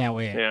 I can't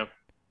wait. Yeah,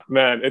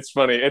 man, it's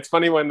funny. It's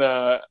funny when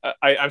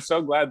I'm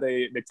so glad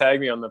they tag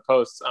me on the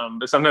posts.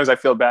 But sometimes I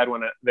feel bad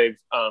when they've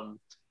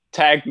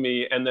tagged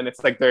me, and then it's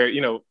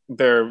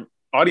their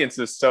audience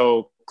is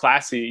so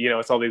classy.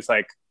 It's all these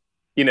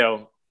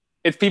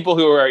it's people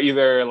who are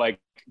either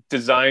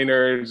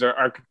designers or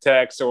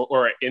architects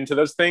or into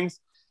those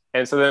things.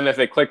 And so then if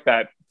they click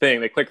that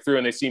thing, they click through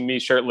and they see me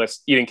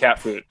shirtless eating cat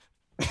food.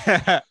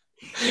 Yeah.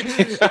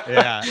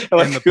 Who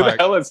the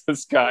hell is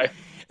this guy?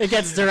 It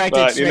gets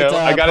directed straight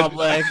to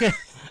public.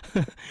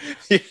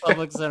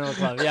 Public Cinema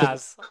Club,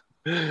 yes.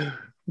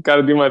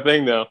 Gotta do my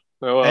thing though.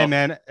 Oh, well. Hey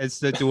man, it's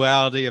the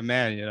duality of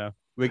man,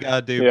 we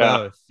gotta do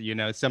both.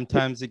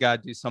 Sometimes you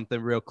gotta do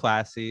something real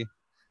classy.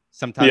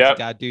 Sometimes you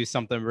gotta do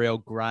something real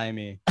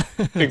grimy.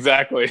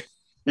 Exactly.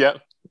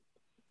 Yep.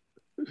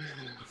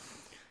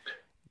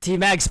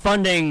 T-Mag's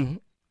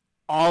funding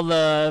all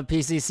the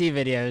PCC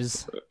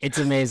videos. It's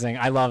amazing.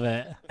 I love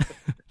it.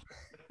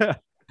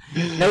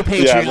 No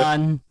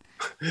Patreon.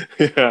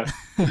 Yeah.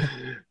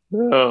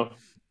 No.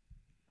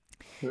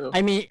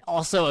 I mean,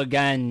 also,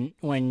 again,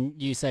 when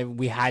you said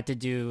we had to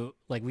do,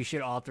 we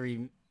should all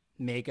three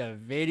make a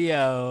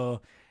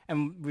video,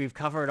 and we've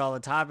covered all the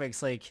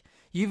topics. Like,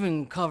 you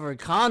even covered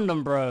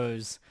Condom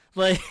Bros.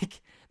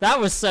 Like, that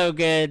was so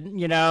good.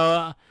 You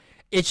know,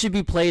 it should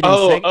be played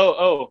in.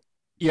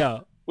 Yeah.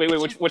 Wait,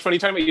 which one are you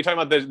talking about? You're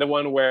talking about the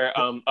one where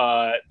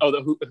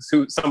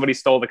who somebody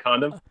stole the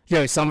condom?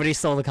 Yo, somebody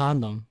stole the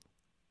condom.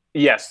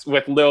 Yes,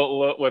 with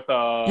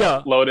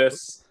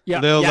Lotus. Yeah.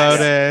 Lil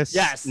Lotus.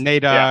 Yes.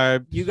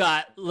 Nadarb. You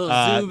got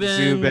Lil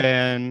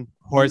Zubin.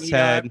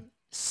 Horsehead.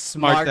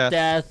 Smart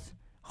Death.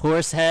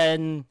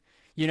 Horsehead.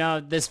 You know,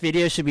 this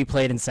video should be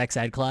played in sex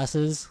ed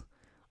classes.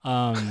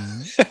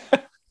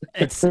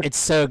 It's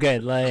so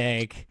good.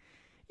 Like,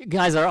 you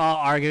guys are all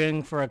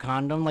arguing for a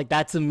condom. Like,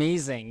 that's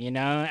amazing. You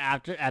know,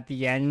 at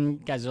the end,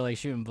 you guys are like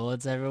shooting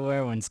bullets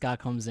everywhere when Scott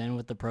comes in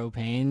with the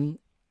propane.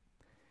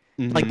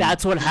 Like,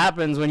 that's what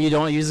happens when you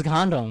don't use a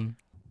condom.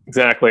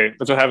 Exactly.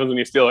 That's what happens when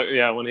you steal it.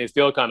 Yeah, when you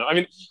steal a condom. I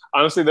mean,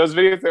 honestly, those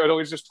videos, they're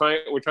always just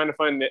we're trying to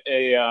find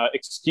a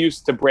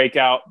excuse to break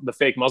out the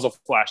fake muzzle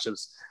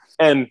flashes.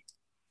 And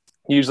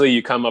usually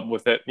you come up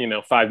with it,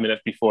 5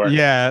 minutes before.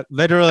 Yeah,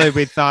 literally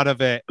we thought of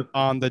it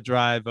on the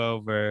drive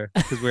over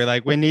because we were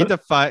like, we need to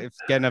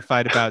get in a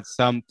fight about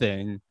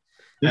something.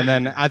 And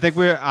then I think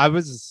we were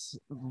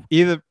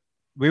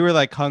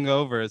like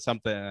hungover or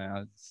something. And I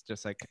was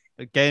just like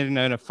getting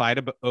in a fight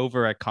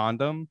over a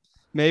condom,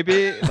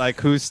 maybe like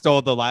who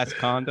stole the last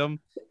condom.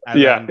 And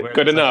yeah,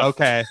 good enough. Like,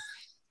 okay,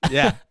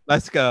 yeah,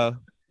 let's go.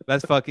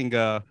 Let's fucking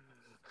go.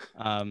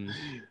 That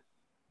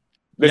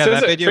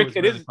video was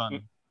really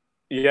fun.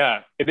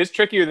 Yeah, it is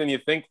trickier than you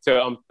think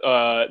to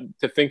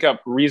think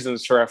up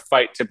reasons for a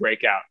fight to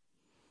break out.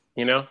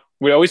 You know,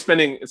 we're always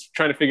trying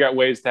to figure out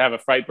ways to have a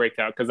fight break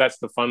out because that's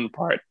the fun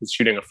part is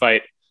shooting a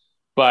fight.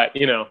 But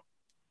it's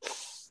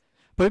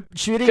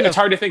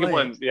hard to think of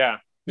ones. Yeah,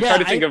 it's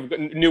hard to think of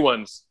new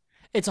ones.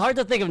 It's hard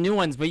to think of new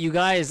ones, but you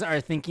guys are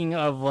thinking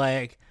of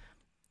like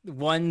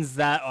ones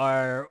that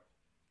are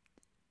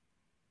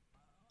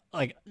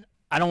like,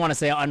 I don't want to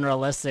say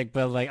unrealistic,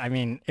 but like, I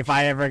mean, if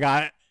I ever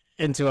got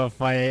into a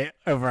fight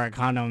over a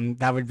condom,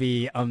 that would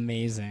be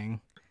amazing.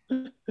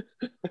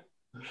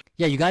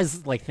 Yeah, you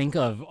guys like think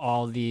of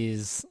all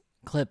these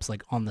clips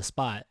like on the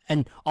spot,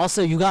 and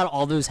also you got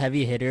all those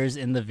heavy hitters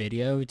in the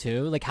video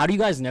too. Like, how do you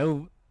guys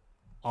know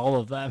all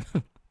of them?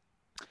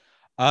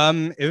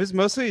 It was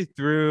mostly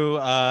through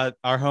our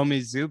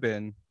homie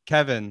Zubin,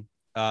 Kevin,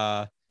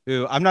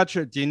 who I'm not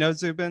sure. Do you know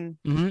Zubin?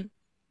 Mm-hmm.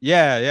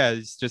 Yeah,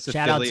 he's just a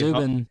shout Philly out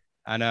Zubin.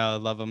 I know, I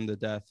love him to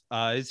death.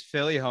 He's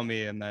Philly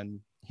homie, and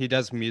then he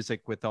does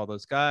music with all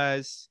those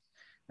guys,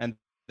 and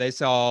they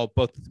saw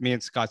both me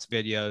and Scott's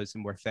videos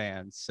and were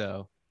fans.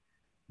 So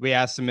we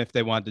asked them if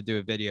they wanted to do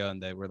a video,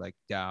 and they were like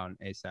down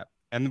ASAP.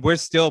 And we're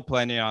still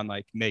planning on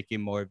like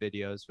making more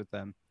videos with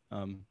them.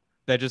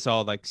 They're just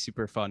all like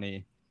super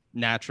funny,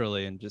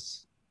 naturally, and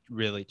just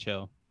really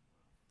chill.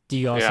 Do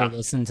you also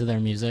listen to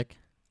their music?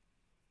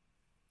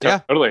 Yeah,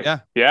 totally.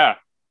 Yeah.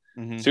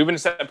 Mm-hmm. Zubin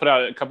put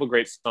out a couple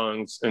great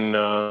songs in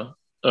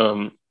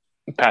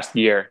past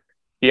year.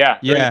 Yeah.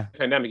 During the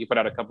pandemic, he put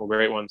out a couple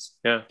great ones.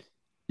 Yeah.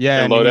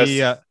 Yeah. And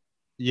Lotus.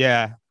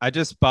 I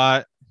just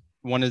bought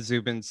one of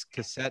Zubin's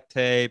cassette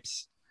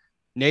tapes.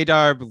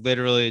 Nadarb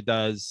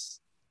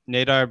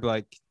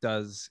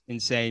does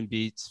insane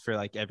beats for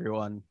like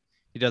everyone.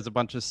 He does a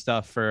bunch of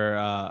stuff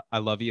for I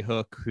Love You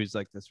Hook, who's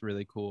like this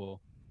really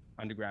cool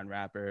underground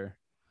rapper.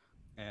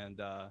 And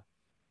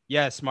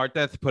Smart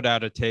Death put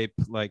out a tape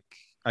like,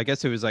 I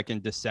guess it was like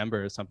in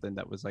December or something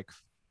that was like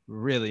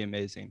really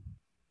amazing.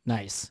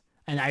 Nice.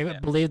 And I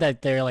believe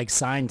that they're like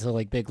signed to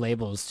like big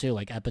labels too,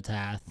 like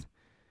Epitaph.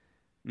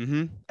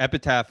 Mm-hmm.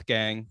 Epitaph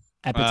Gang.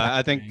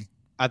 I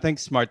think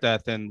Smart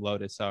Death and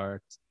Lotus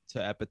are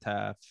to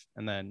Epitaph,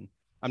 and then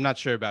I'm not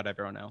sure about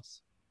everyone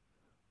else.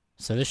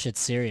 So this shit's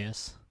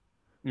serious.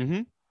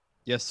 Mm-hmm.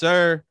 Yes,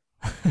 sir.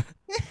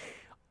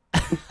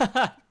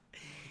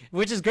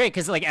 Which is great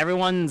because like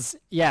everyone's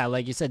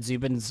like you said,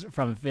 Zubin's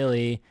from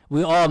Philly.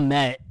 We all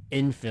met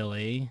in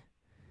Philly.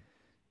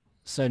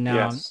 So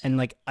now and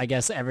like I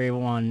guess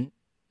everyone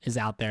is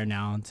out there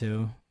now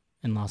too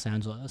in Los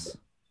Angeles.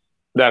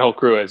 That whole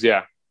crew is,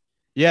 yeah.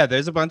 Yeah,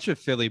 there's a bunch of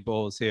Philly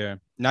bulls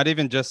here. Not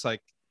even just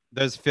like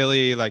there's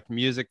Philly like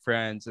music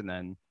friends, and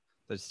then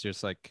there's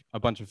just like a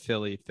bunch of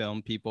Philly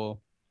film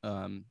people.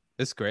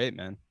 It's great,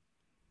 man.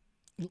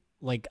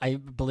 Like I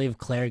believe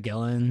Claire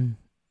Gillen.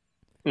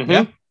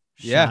 Mm-hmm.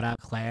 Shout out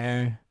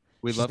Claire.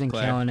 She's love been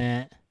Claire. Killing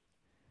it.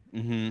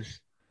 Mm-hmm.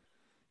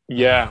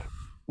 Yeah.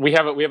 We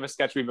have a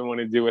sketch we've been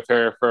wanting to do with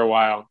her for a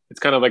while. It's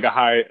kind of like a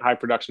high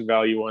production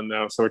value one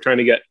though. So we're trying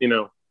to get,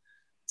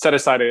 set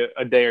aside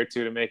a day or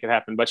two to make it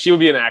happen. But she would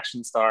be an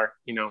action star,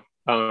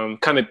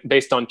 kind of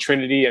based on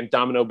Trinity and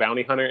Domino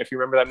Bounty Hunter, if you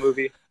remember that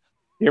movie.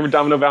 You remember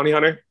Domino Bounty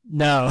Hunter?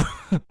 No.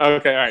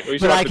 Okay, all right.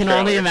 But I can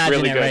only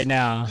imagine it right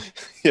now.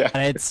 Yeah.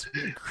 And it's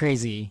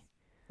crazy.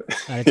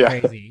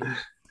 Crazy.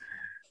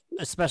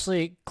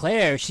 Especially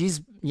Claire, she's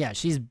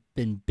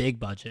been big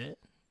budget.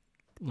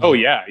 Like, oh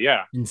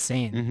yeah.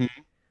 Insane. Mm-hmm.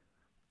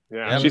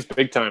 Yeah, she's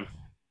big time.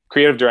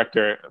 Creative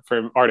director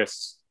for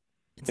artists.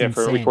 It's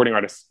insane. For recording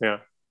artists. Yeah.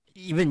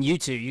 Even you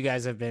two, you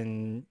guys have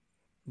been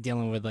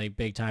dealing with like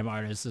big time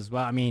artists as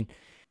well. I mean,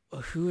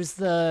 who's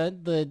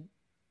the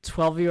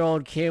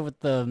 12-year-old kid with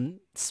the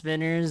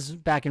spinners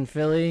back in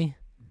Philly?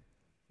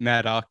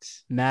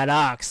 Maddox.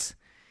 Maddox.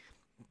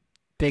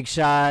 Big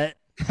shot.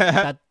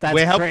 That's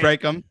we helped great.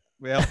 break him.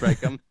 We helped break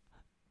him.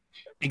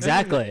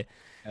 Exactly.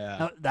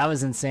 Yeah. That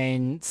was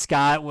insane.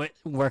 Scott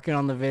working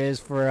on the vids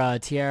for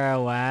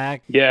Tierra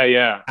Whack.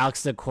 Yeah.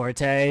 Alex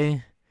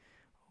DeCorte.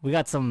 We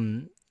got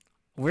some.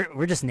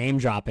 We're just name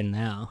dropping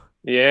now.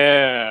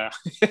 Yeah.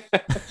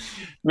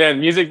 Man,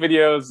 music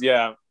videos.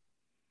 Yeah.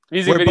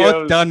 We're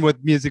both done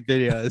with music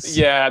videos.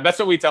 Yeah, that's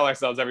what we tell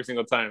ourselves every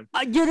single time.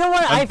 You know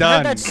what? I've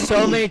done. heard that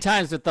so many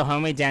times with the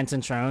homie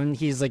Danson Trone.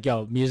 He's like,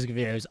 "Yo, music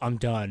videos, I'm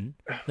done."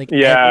 Like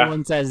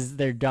everyone says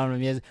they're done with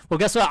music. Well,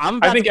 guess what? I'm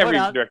about I think to put every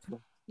out director.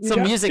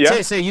 some music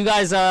too. So you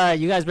guys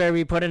better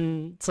be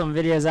putting some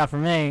videos out for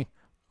me.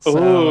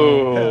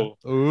 So,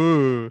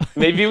 Ooh.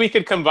 Maybe we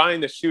could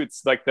combine the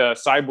shoots, like the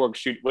cyborg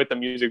shoot, with the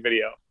music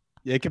video.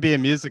 It could be a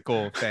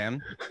musical,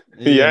 fam.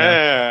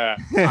 Yeah.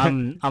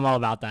 I'm all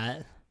about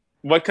that.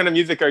 What kind of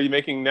music are you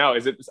making now?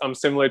 Is it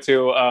similar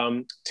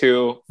to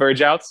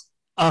Verge Outs?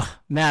 Oh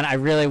man, I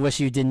really wish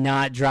you did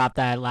not drop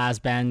that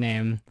last band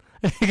name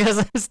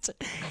because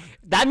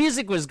that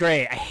music was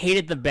great. I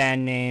hated the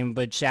band name,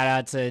 but shout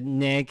out to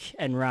Nick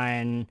and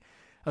Ryan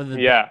of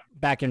the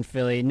back in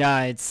Philly.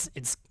 No, it's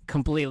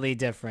completely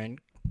different.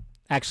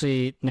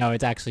 Actually, no,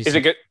 it's actually. Is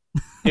it good?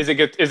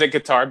 Is it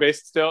guitar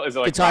based still? Is it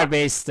like guitar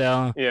based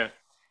still? Yeah.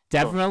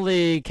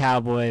 Definitely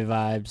cowboy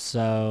vibes.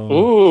 So.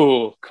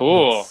 Ooh,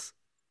 cool.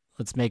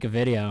 Let's make a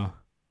video.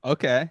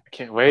 Okay. I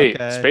can't wait.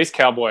 Okay. Space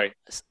Cowboy.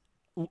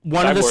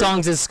 One of the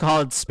songs is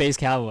called Space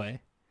Cowboy.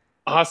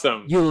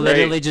 Awesome. You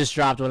literally just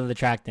dropped one of the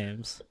track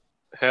names.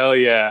 Hell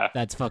yeah.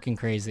 That's fucking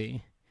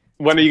crazy.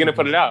 When are you going to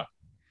put it out?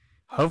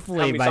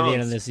 Hopefully by the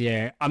end of this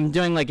year. I'm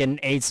doing like an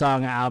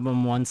 8-song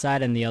album one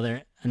side and the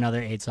other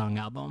another 8-song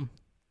album.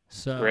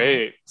 So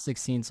great.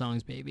 16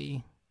 songs,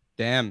 baby.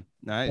 Damn.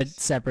 Nice. At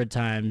separate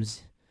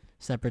times.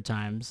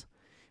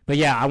 But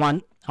yeah, I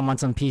want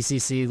some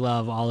PCC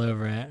love all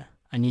over it.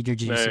 I need your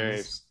juices.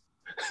 Nice.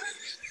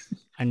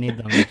 I need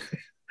them.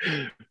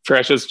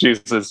 Precious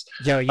juices.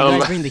 Yo, you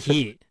guys bring the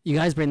heat. You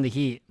guys bring the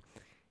heat.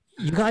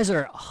 You guys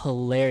are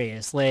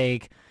hilarious.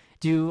 Like,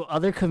 do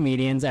other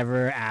comedians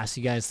ever ask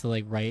you guys to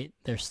like write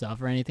their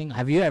stuff or anything?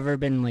 Have you ever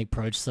been like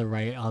approached to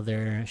write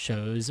other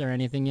shows or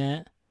anything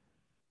yet?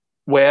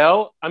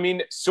 Well, I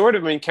mean, sort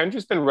of. I mean,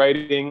 Kendra's been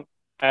writing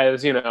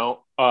as,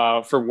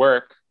 for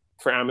work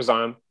for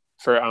Amazon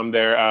for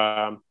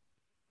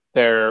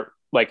their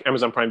like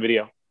Amazon Prime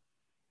Video.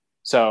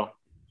 So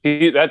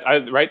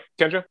right,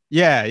 Kendra?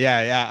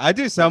 Yeah. I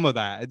do some of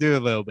that. I do a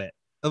little bit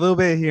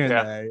here and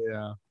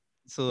there.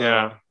 It's a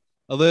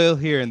little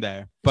here and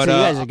there. But so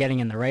you guys are getting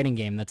in the writing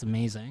game. That's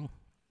amazing.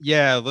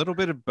 Yeah, a little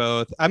bit of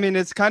both. I mean,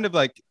 it's kind of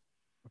like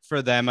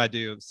for them, I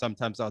do.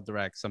 Sometimes I'll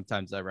direct,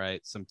 sometimes I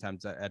write,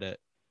 sometimes I edit.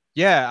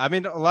 Yeah, I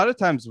mean, a lot of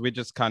times we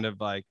just kind of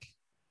like,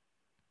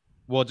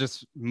 we'll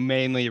just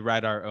mainly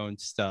write our own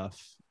stuff.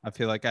 I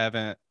feel like I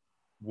haven't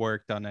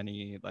worked on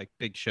any like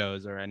big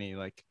shows or any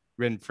like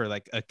written for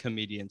like a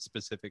comedian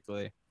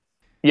specifically.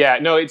 Yeah,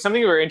 no, it's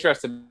something we're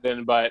interested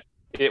in, but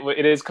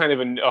it is kind of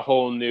a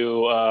whole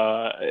new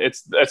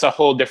it's a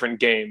whole different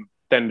game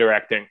than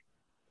directing.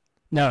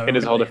 No, it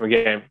is a whole different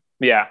game.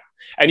 Yeah.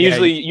 And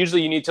usually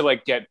you need to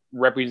like get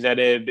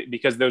represented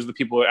because those are the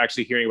people who are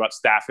actually hearing about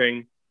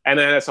staffing. And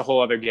then that's a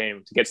whole other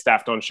game to get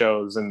staffed on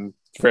shows, and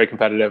it's very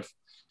competitive.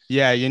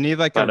 Yeah, you need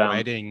like a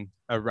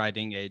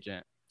writing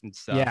agent and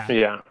stuff.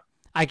 Yeah.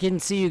 I can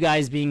see you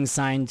guys being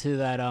signed to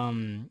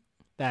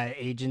that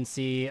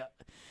agency.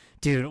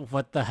 Dude,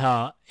 what the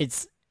hell? I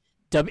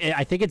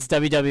think it's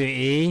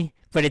WWE,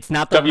 but it's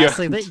not the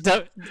wrestling thing.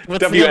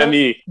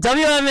 WME.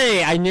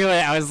 WME. I knew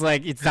it. I was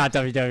like, it's not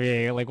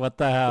WWE. Like, what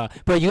the hell?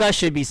 But you guys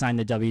should be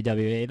signed to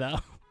WWE though.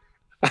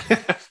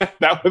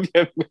 That would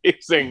be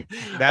amazing.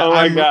 Oh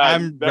my God.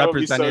 I'm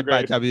represented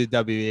by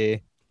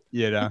WWE.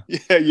 Yeah.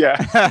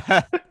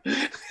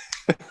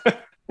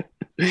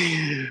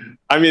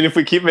 I mean, if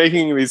we keep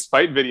making these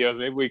fight videos,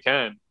 maybe we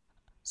can.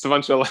 It's a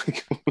bunch of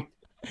like.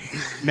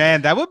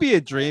 Man, that would be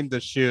a dream to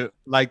shoot.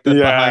 Like the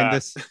behind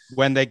this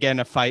when they get in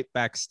a fight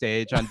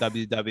backstage on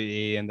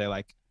WWE and they're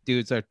like,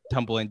 dudes are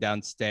tumbling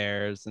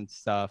downstairs and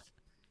stuff.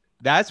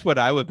 That's what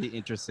I would be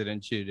interested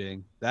in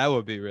shooting. That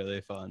would be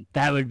really fun.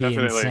 That would be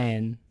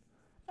insane.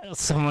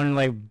 Someone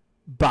like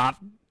bop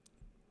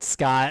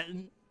Scott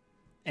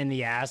in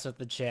the ass with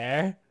the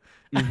chair.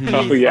 Mm-hmm.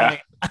 Oh yeah.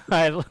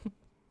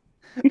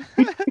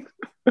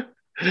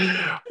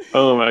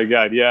 Oh my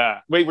God,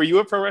 yeah. Wait, were you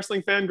a pro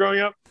wrestling fan growing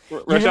up,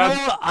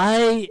 Rashad?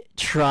 I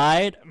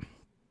tried.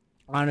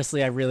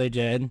 Honestly, I really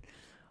did.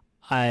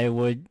 I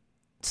would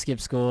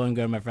skip school and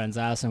go to my friend's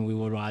house, and we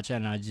would watch it,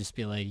 and I'd just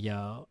be like,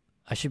 "Yo,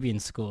 I should be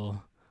in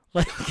school."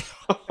 Like,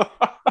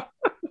 I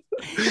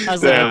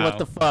was like, "What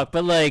the fuck?"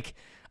 But like,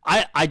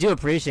 I do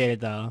appreciate it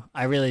though.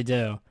 I really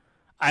do.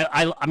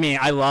 I mean,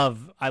 I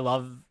love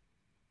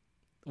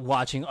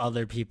watching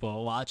other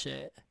people watch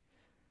it.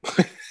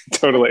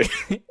 Totally.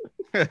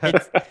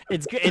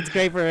 It's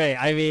great for me.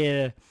 I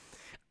mean,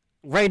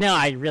 right now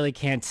I really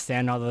can't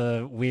stand all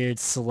the weird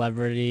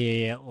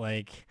celebrity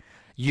like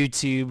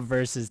YouTube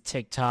versus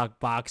TikTok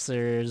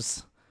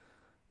boxers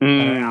that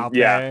are out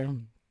Yeah. there.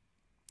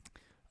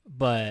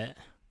 But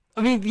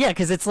I mean, yeah,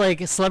 because it's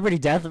like a celebrity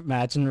death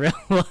match in real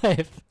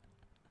life.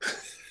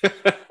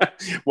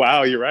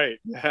 Wow, you're right.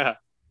 Yeah.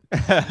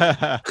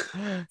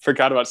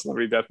 Forgot about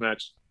Celebrity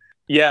Deathmatch.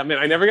 Yeah, man,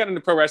 I never got into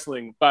pro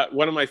wrestling, but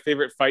one of my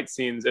favorite fight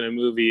scenes in a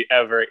movie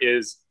ever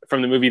is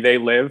from the movie They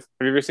Live.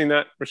 Have you ever seen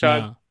that, Rashad?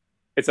 No.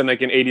 It's in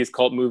like an 80s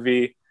cult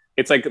movie.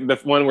 It's like the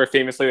one where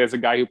famously there's a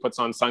guy who puts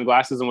on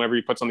sunglasses, and whenever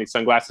he puts on these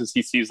sunglasses,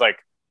 he sees like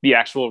the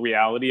actual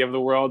reality of the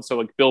world. So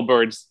like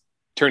billboards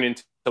turn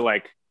into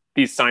like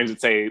these signs that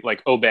say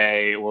like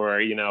obey or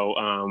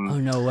Oh,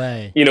 no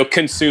way.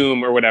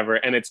 consume or whatever.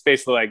 And it's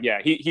basically like, yeah,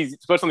 he's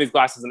puts on these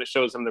glasses and it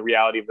shows him the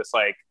reality of this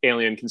like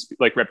alien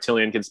like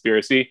reptilian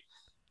conspiracy.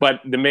 But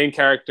the main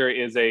character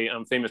is a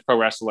famous pro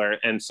wrestler,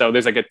 and so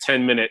there's like a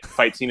 10-minute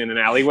fight scene in an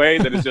alleyway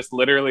that is just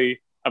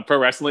literally a pro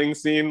wrestling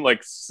scene,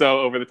 like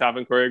so over the top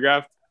and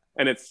choreographed,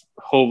 and it's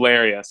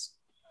hilarious.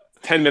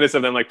 10 minutes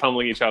of them like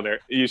pummeling each other.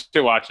 You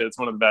should watch it. It's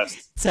one of the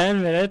best.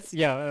 10 minutes?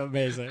 Yeah,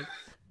 amazing.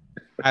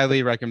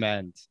 Highly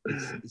recommend.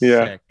 It's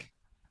Yeah. sick.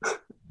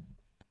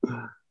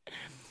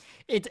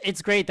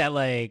 It's great that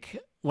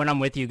like when I'm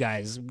with you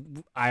guys,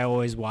 I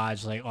always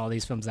watch like all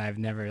these films that I've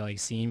never like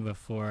seen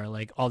before,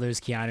 like all those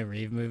Keanu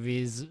Reeves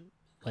movies,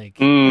 like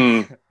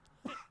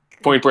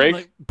Point Break,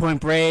 like Point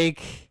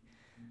Break,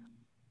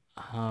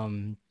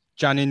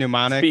 Johnny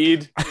Mnemonic.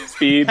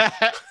 Speed.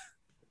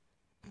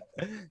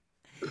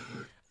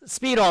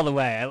 Speed all the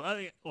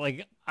way.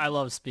 I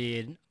love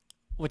Speed.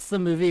 What's the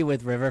movie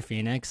with River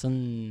Phoenix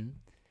and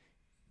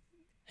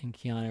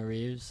Keanu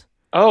Reeves?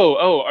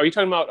 Oh, are you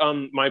talking about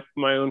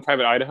my own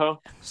Private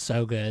Idaho?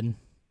 So good.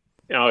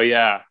 Oh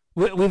yeah.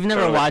 We've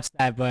never Totally. watched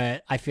that,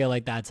 but I feel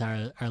like that's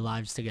our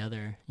lives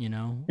together, you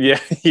know? Yeah.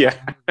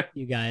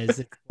 You guys,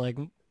 it's like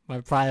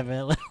my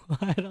private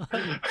little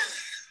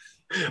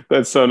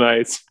That's so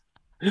nice.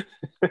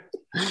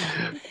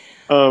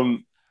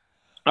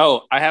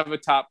 Oh, I have a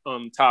top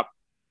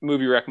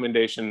movie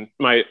recommendation.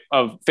 My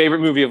favorite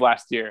movie of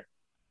last year,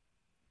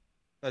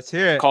 Let's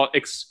hear it. called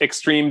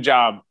Extreme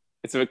Job.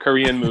 It's a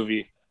Korean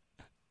movie,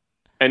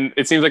 and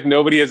it seems like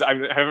nobody has. I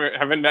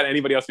haven't met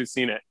anybody else who's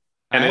seen it,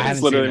 and I it's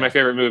haven't literally seen my it.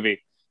 favorite movie.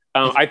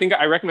 I think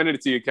I recommended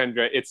it to you,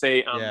 Kendra.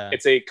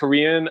 It's a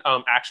Korean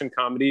action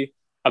comedy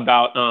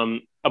about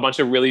a bunch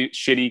of really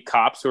shitty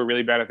cops who are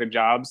really bad at their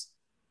jobs,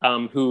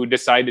 who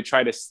decide to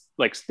try to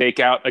like stake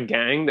out a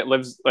gang that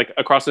lives like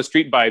across the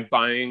street by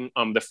buying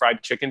the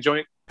fried chicken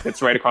joint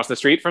that's right across the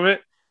street from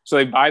it. So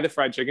they buy the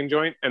fried chicken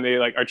joint and they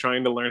like are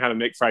trying to learn how to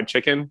make fried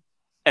chicken.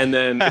 And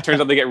then it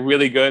turns out they get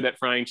really good at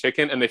frying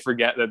chicken and they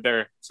forget that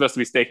they're supposed to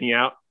be staking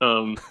out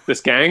this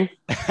gang.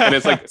 And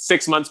it's like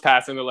 6 months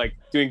pass and they're like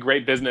doing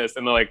great business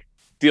and they're like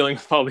dealing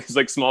with all these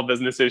like small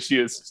business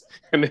issues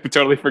and they've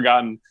totally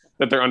forgotten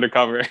that they're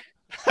undercover.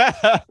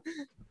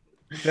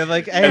 They're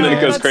like, And then it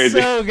hey, goes that's crazy.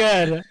 so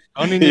good.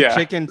 owning the Yeah.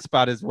 chicken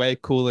spot is way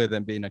cooler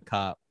than being a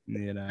cop.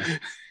 You know.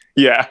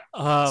 Yeah.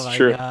 Oh It's my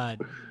true.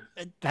 god.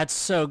 That's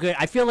so good.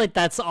 I feel like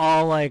that's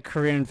all like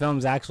Korean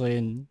films actually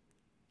in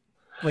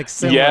like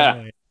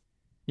similarly.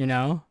 You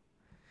know?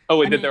 Oh,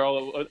 wait, I did mean- they're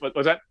all, what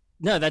was that?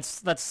 No,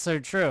 that's so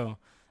true.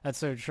 That's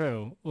so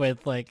true.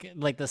 With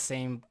like the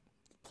same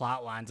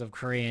plot lines of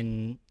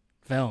Korean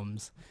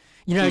films.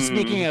 You know,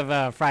 speaking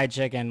of fried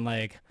chicken,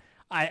 like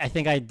I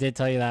think I did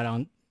tell you that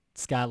on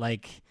Scott,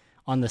 like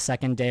on the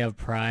second day of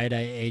Pride, I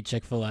ate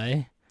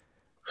Chick-fil-A.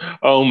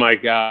 Oh my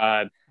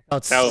God.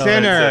 Felt That was so-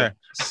 Sinner,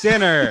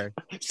 sinner,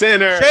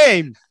 Sinner.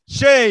 shame,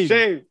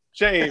 shame.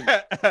 Shame.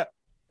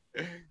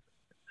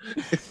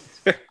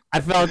 I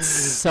felt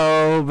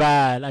so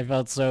bad. I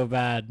felt so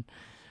bad.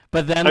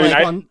 But then, I mean,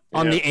 like I-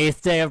 on yeah. the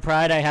 8th day of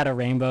Pride, I had a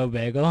rainbow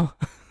bagel.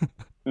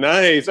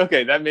 Nice.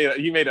 Okay,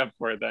 you made up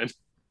for it then.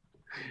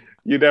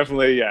 You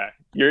definitely, yeah.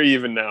 You're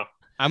even now.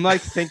 I'm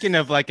like thinking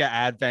of like an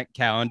advent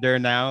calendar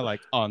now,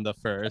 like on the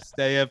first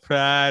day of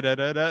Pride,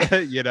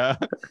 you know.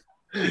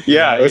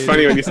 Yeah, it was you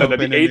funny when you said that.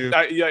 open The a eighth,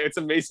 new- yeah, it's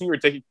amazing we're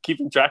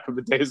keeping track of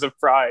the days of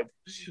Pride.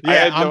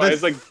 Yeah, I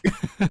was like,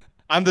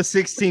 on the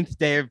 16th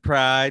day of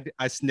Pride,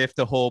 I sniffed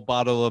a whole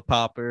bottle of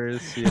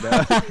poppers, you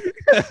know.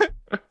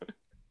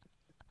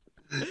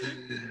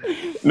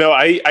 no,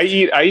 I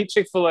eat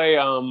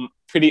Chick-fil-A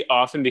pretty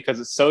often because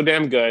it's so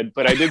damn good.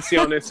 But I did see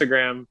on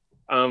Instagram,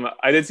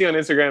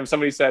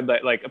 somebody said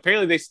that like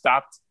apparently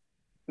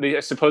they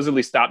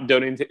supposedly stopped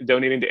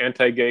donating to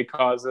anti-gay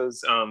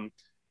causes,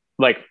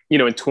 like in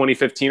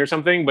 2015 or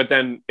something. But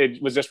then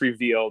it was just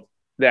revealed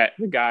that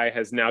the guy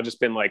has now just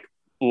been like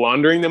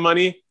laundering the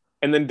money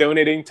and then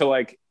donating to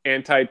like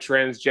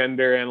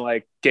anti-transgender and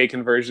like gay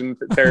conversion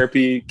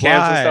therapy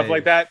camps and stuff Why?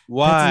 like that.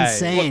 Why?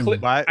 That's insane. Well,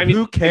 Why? I mean,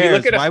 who if you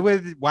cares? look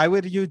at Why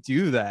would you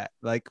do that?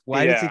 Like,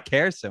 why does he Yeah.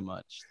 care so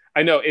much?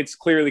 I know it's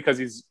clearly because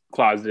he's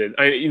closeted.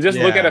 You just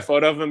look Yeah. at a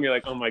photo of him, you're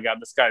like, oh my God,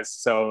 this guy's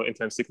so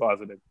intensely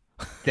closeted.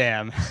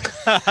 Damn.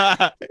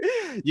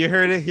 You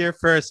heard it here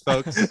first,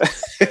 folks.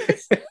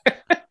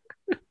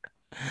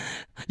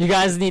 You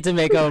guys need to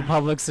make a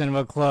public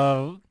cinema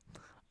club.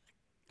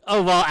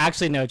 Oh well,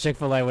 actually no.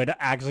 Chick-fil-A would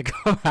actually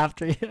come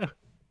after you.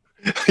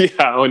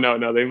 Yeah. Oh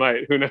no, they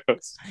might. Who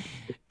knows?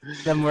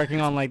 Them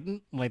working on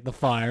like the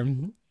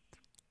farm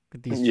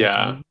with these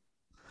Yeah. chickens.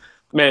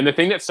 Man, the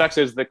thing that sucks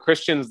is the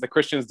Christians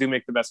do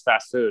make the best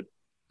fast food.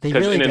 They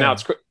Because really do.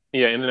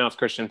 In-N-Out's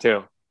Christian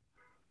too.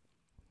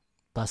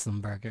 Bless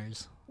them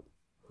burgers.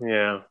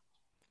 Yeah.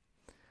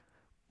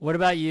 What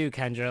about you,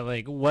 Kendra?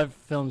 Like, what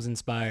films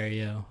inspire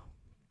you?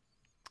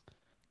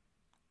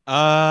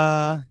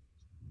 God.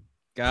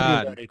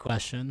 Pretty loaded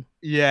question.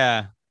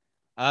 Yeah.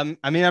 I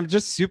mean, I'm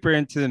just super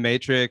into the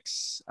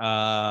Matrix.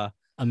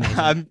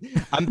 Amazing.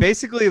 I'm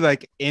basically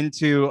like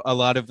into a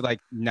lot of like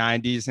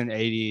 90s and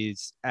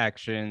 80s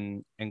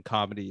action and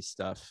comedy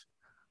stuff.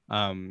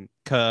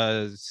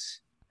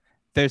 Cause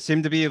there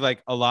seem to be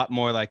like a lot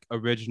more like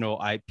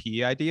original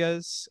IP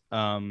ideas.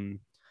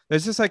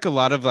 There's just like a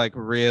lot of like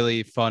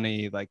really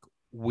funny, like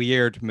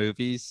weird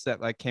movies that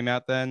like came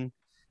out then.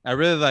 I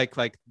really like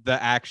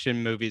the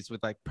action movies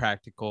with like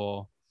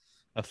practical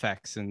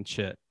effects and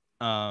shit.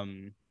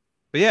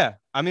 But yeah,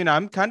 I mean,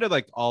 I'm kind of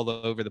like all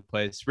over the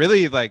place.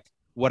 Really, like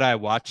what I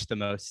watch the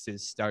most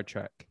is Star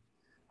Trek.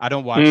 I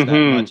don't watch that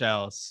much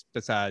else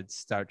besides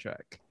Star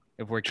Trek.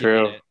 If we're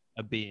keeping it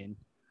a bean.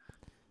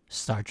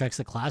 Star Trek's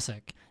a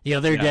classic. The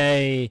other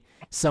day,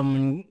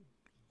 someone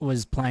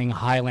was playing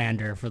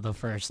Highlander for the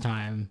first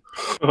time,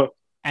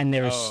 and they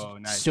were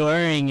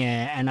storing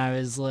it, and I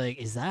was like,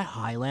 "Is that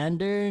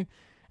Highlander?"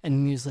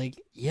 And he was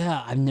like,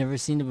 "Yeah, I've never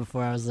seen it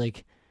before." I was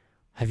like,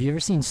 "Have you ever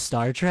seen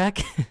Star Trek?"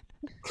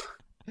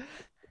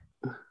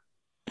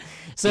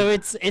 So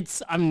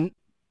I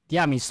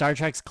mean, Star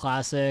Trek's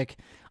classic.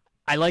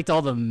 I liked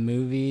all the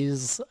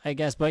movies, I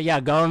guess, but yeah,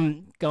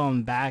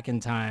 going back in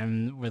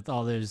time with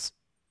all those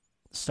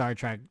Star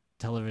Trek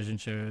television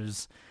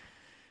shows.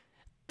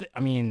 I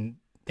mean,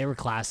 they were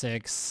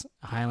classics.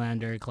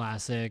 Highlander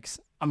classics.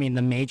 I mean,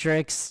 The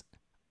Matrix.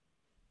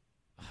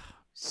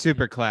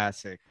 Super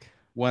classic.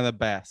 One of the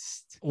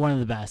best. One of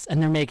the best.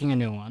 And they're making a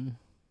new one.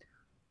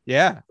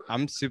 Yeah,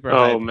 I'm super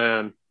Oh hyped.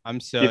 man. I'm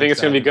so You think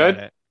it's gonna be excited good?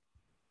 about it.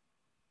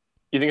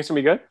 You think it's gonna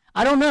be good?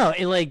 I don't know.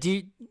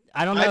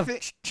 I don't know I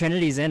if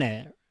Trinity's in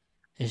it.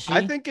 Is she?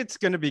 I think it's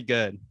gonna be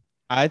good.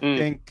 I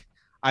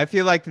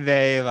feel like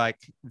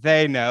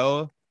they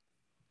know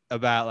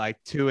about like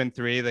 2 and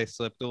 3. They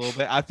slipped a little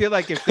bit. I feel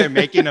like if they're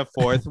making a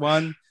 4th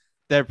one,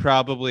 they're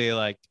probably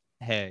like,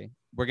 hey,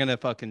 we're gonna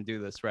fucking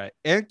do this right.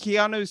 And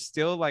Keanu's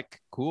still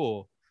like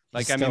cool.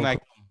 Like He's I mean, still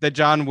like the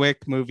John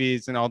Wick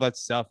movies and all that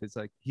stuff. It's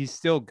like he's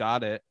still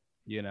got it,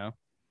 you know.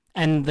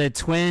 And the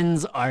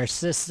twins are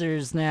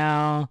sisters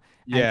now.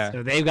 and Yeah.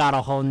 so they've got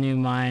a whole new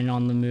mind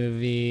on the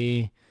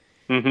movie.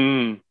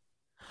 Mm-hmm.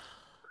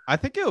 I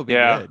think it'll be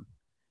Yeah. good.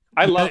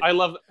 I love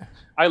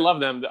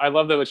them. I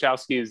love the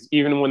Wachowskis,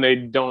 even when they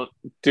don't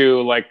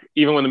do like,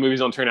 even when the movies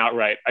don't turn out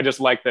right. I just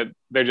like that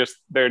they're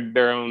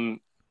their own.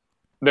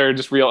 They're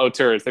just real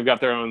auteurs. They've got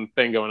their own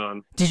thing going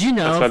on. Did you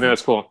know? I think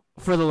that's cool.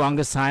 For the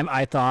longest time,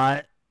 I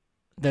thought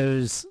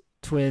those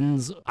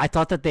twins. I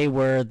thought that they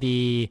were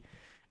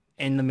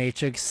in the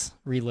Matrix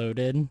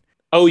Reloaded.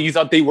 Oh, you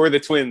thought they were the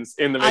twins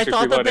in the Matrix I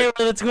thought Reloaded? that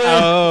they were the twins.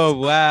 Oh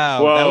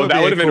wow! Whoa, that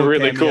be would a have been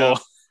really cameo.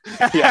 cool.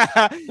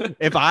 Yeah.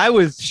 If I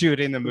was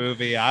shooting the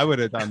movie, I would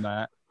have done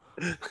that.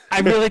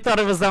 I really thought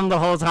it was them the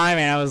whole time,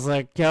 and I was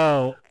like,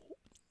 "Yo,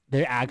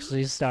 they're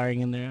actually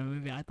starring in their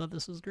movie." I thought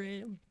this was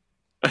great.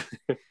 But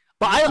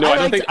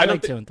I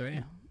like 2 and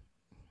 3.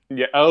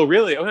 Yeah. Oh,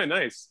 really? Oh,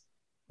 nice.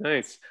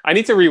 I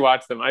need to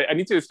rewatch them. I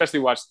need to especially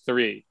watch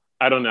 3.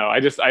 I don't know. I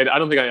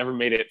don't think I ever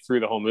made it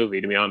through the whole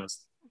movie, to be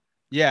honest.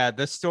 Yeah,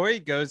 the story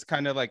goes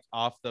kind of like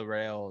off the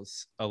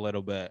rails a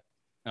little bit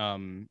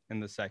in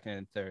the 2nd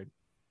and 3rd,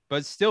 but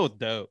it's still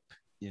dope,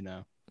 you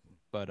know.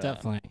 But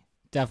Definitely.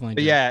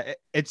 But yeah,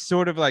 it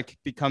sort of like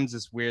becomes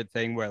this weird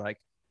thing where like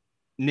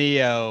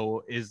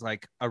Neo is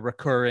like a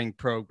recurring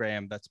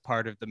program that's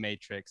part of the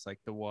Matrix, like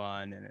the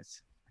one, and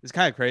it's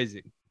kind of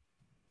crazy.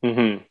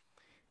 Mm-hmm.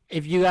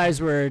 If you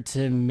guys were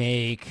to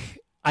make,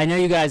 I know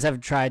you guys have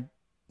tried,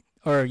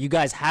 or you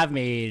guys have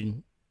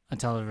made a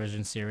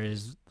television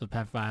series, The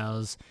Pet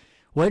Files.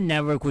 What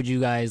network would you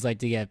guys like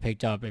to get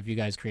picked up if you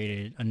guys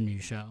created a new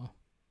show,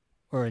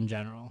 or in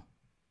general?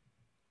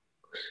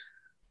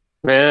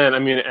 Man, I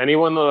mean,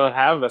 anyone will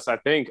have this, I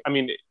think. I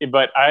mean,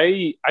 but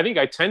I think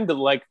I tend to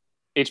like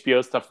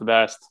HBO stuff the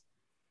best.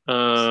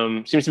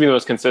 Seems to be the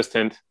most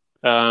consistent.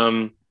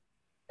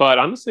 But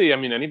honestly, I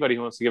mean, anybody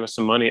who wants to give us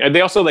some money. And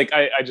they also like,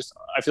 I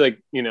feel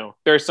like, you know,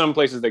 there are some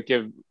places that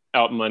give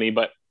out money,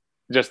 but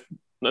just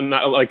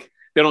not like,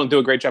 they don't do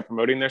a great job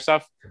promoting their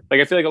stuff. Like,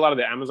 I feel like a lot of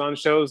the Amazon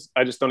shows,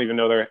 I just don't even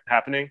know they're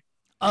happening.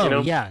 Oh, you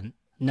know? yeah.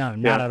 No,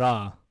 not at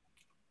all.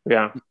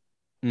 Yeah.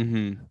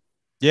 Mm-hmm.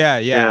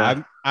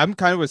 Yeah. I'm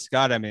kind of with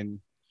Scott. I mean,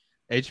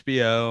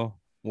 HBO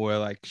or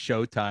like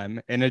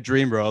Showtime in a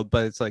dream world,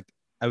 but it's like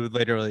I would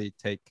literally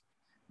take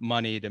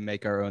money to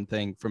make our own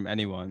thing from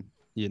anyone,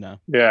 you know.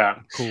 Yeah.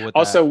 Cool with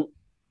also,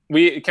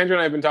 Kendra and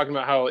I have been talking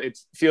about how it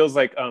feels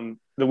like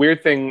the the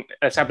weird thing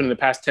that's happened in the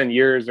past 10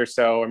 years or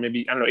so, or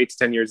maybe, I don't know, 8 to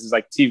 10 years, is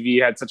like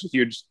TV had such a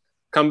huge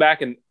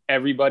comeback, and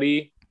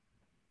everybody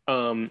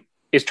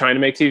is trying to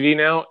make TV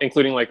now,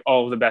 including like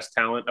all of the best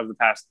talent of the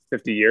past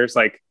 50 years.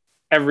 Like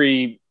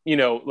every,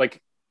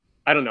 like,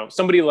 I don't know,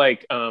 somebody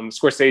like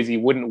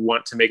Scorsese wouldn't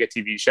want to make a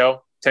TV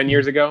show 10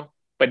 years ago,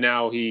 but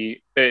now so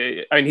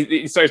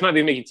he's not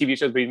even making TV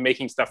shows, but he's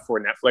making stuff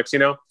for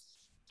Netflix,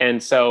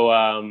 And so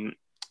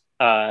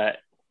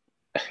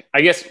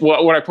I guess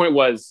what our point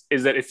was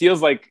is that it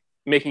feels like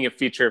making a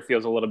feature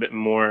feels a little bit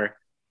more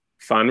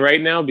fun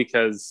right now,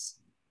 because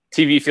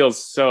TV feels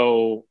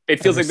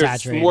it feels like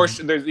there's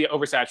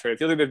oversaturated. It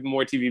feels like there's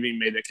more TV being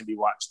made that can be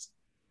watched.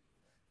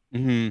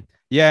 Mm-hmm.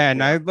 Yeah,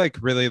 and I like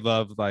really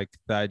love like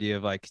the idea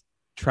of like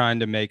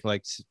trying to make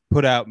like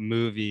put out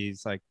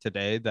movies like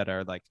today that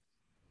are like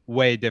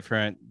way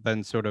different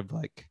than sort of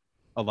like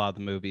a lot of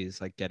the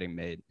movies like getting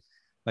made.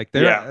 Like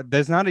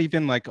there's not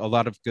even like a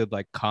lot of good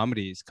like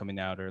comedies coming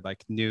out or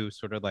like new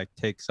sort of like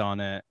takes on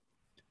it.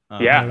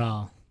 Not at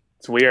all.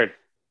 It's weird.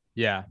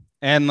 Yeah.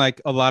 And like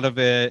a lot of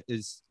it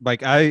is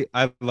like I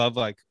love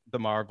like the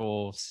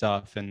Marvel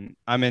stuff and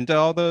I'm into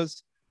all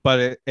those,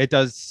 but it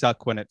does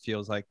suck when it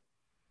feels like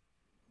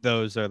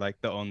those are like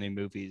the only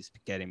movies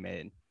getting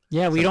made.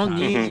 Yeah, we don't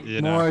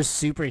need more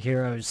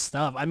superhero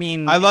stuff. I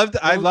mean, I love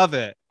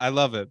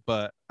it,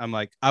 but I'm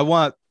like, I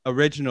want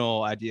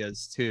original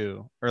ideas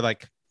too, or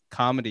like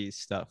comedy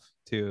stuff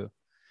too.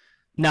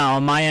 No,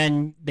 on my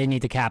end, they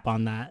need to cap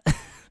on that.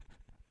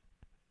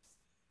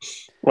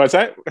 What's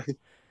that?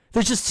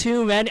 There's just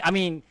too many. I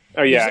mean,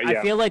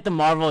 I feel like the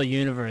Marvel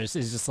universe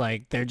is just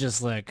like, they're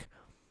just like,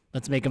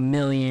 let's make 1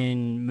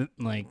 million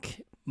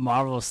like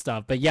Marvel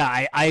stuff. But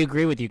yeah, I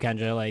agree with you,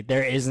 Kendra. Like,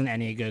 there isn't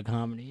any good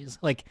comedies.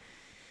 Like,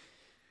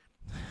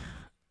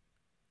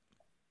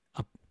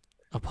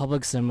 a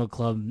Public Cinema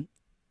Club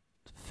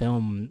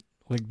film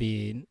would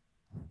be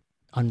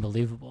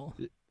unbelievable.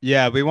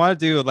 Yeah, we want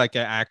to do like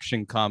an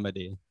action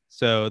comedy.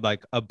 So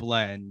like a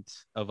blend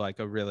of like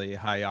a really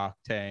high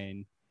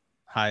octane,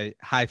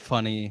 high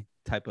funny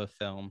type of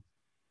film.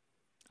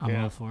 I'm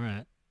all for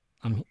it.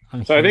 I'm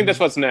so I think that's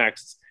what's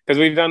next, because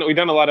we've done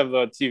a lot of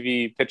the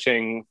TV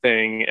pitching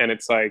thing, and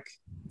it's like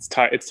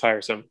it's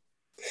tiresome,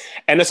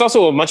 and it's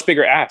also a much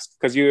bigger ask,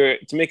 because to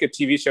make a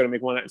TV show, to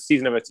make one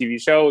season of a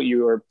TV show,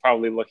 you are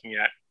probably looking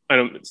at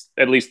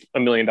at least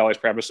 $1 million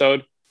per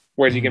episode,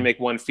 whereas you can make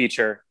one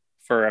feature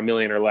for $1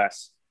 million or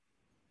less.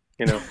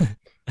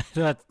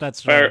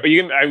 That's right. Or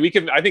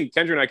I think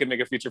Kendra and I could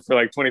make a feature for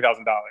like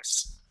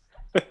 $20,000.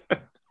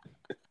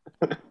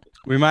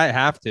 We might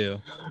have to.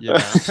 Yeah.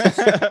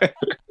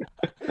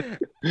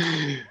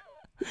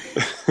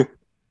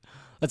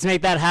 Let's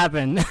make that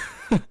happen.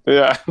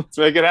 Yeah, let's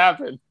make it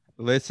happen.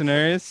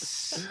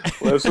 Listeners,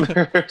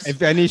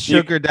 if any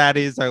sugar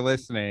daddies are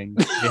listening,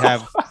 we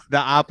have the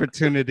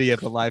opportunity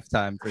of a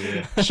lifetime for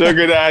you.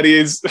 Sugar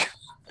daddies.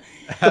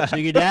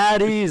 Sugar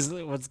daddies,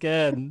 what's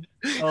good?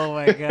 Oh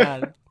my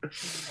god.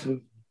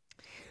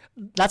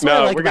 That's what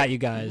I like about you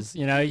guys.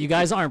 You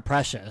guys aren't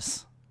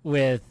precious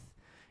with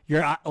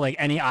your like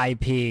any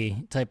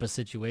IP type of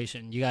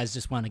situation. You guys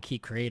just want to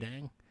keep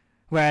creating.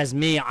 Whereas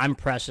me, I'm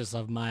precious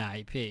of my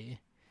IP.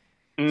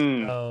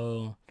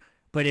 So,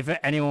 but if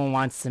anyone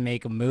wants to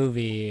make a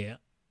movie,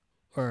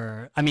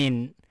 I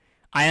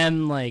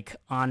am like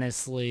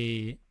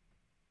honestly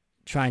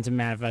trying to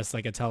manifest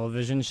like a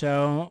television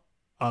show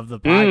of the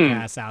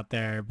podcast out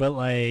there, but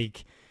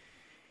like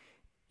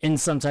in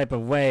some type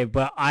of way.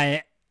 But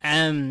I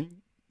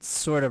am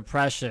sort of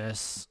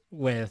precious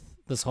with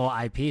this whole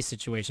IP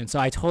situation. So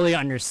I totally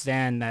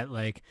understand that,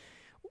 like,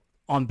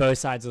 on both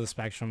sides of the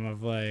spectrum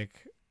of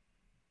like,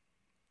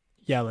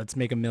 yeah, let's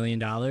make $1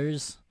 million,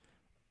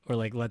 or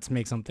like, let's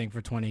make something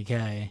for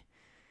 $20K.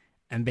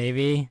 And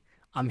baby,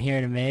 I'm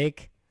here to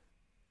make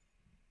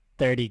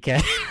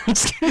 $30K.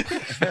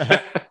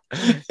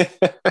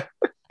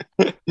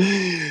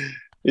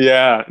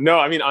 Yeah, no,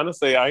 I mean,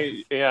 honestly,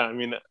 I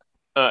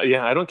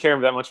don't care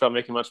that much about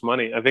making much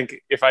money. I think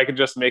if I could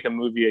just make a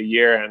movie a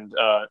year and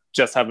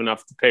just have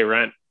enough to pay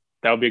rent,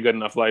 that would be a good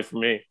enough life for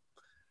me.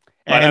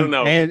 But I don't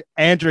know.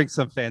 And drink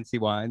some fancy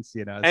wines,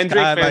 And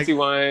drink fancy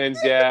wines,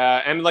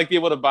 yeah. And like be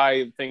able to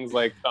buy things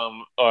like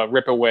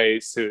rip away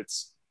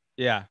suits.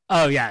 Yeah.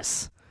 Oh,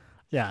 yes.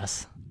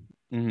 Yes.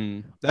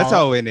 Mm-hmm. That's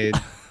all we need.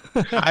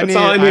 That's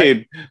all I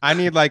need. I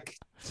need like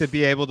to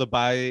be able to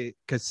buy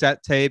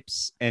cassette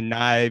tapes and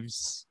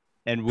knives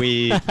and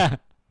weed.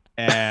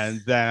 And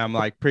then I'm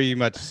like pretty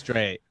much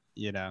straight,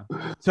 So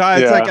it's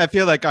like I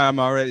feel like I'm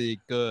already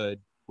good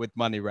with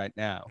money right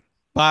now.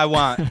 But I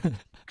want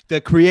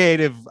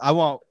I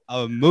want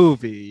a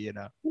movie,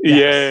 Yes.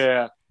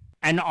 Yeah.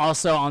 And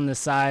also on the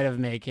side of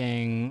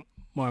making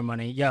more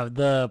money,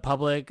 the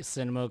Public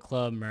Cinema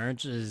Club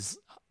merch is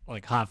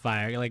like hot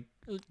fire. Like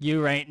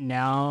you right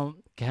now,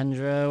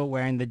 Kendra,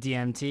 wearing the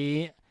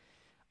DMT.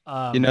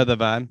 You know the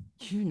vibe.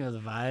 You know the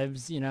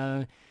vibes,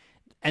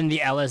 And the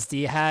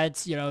LSD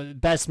hats,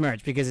 best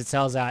merch because it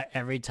sells out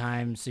every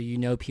time. So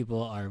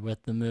people are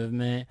with the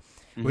movement.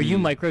 Mm-hmm. Were you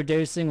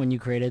microdosing when you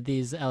created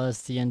these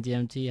LSD and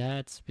DMT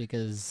hats?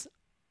 Because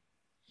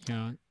You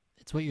know,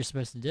 it's what you're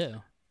supposed to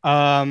do.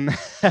 Um,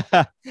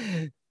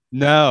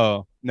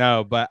 no,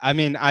 but I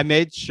mean, I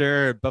made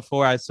sure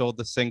before I sold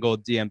the single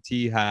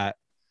DMT hat,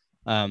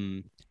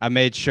 I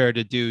made sure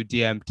to do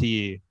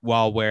DMT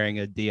while wearing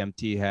a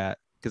DMT hat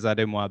because I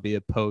didn't want to be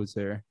a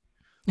poser.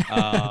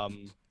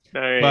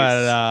 Nice.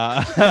 But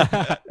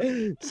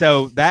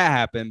so that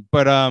happened.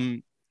 But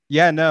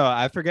yeah, no,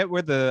 I forget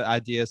where the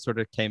idea sort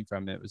of came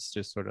from. It was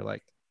just sort of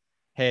like,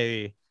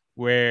 hey,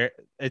 where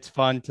it's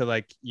fun to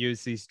like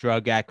use these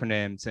drug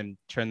acronyms and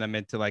turn them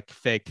into like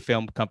fake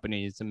film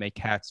companies and make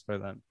hats for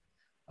them.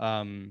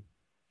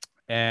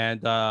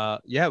 And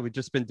yeah, we've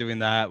just been doing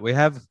that. We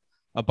have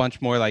a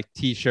bunch more like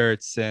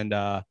t-shirts and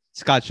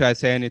Scott, should I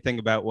say anything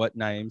about what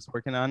Naeem's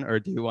working on, or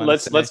do you want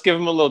let's give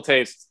him a little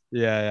taste?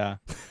 Yeah.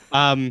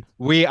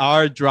 We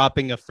are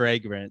dropping a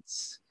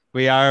fragrance.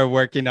 We are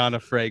working on a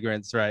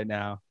fragrance right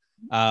now.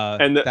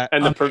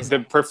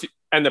 The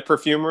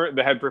perfumer,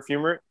 the head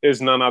perfumer,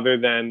 is none other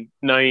than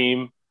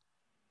Naeem,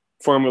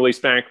 formerly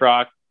Spank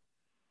Rock,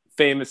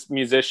 famous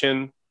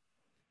musician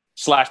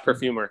 /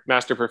 perfumer,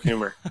 master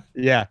perfumer.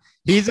 Yeah,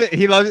 he's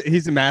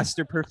a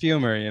master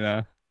perfumer. You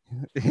know.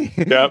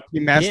 Yep. He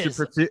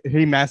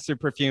master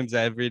perfumes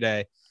every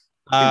day.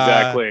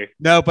 Exactly.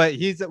 No, but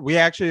we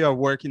actually are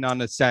working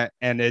on a scent,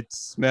 and it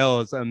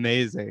smells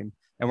amazing,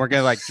 and we're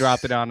gonna like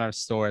drop it on our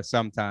store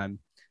sometime,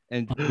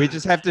 and we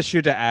just have to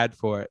shoot an ad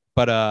for it.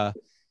 But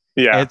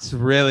yeah, it's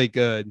really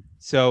good.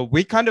 So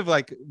we kind of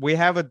like we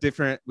have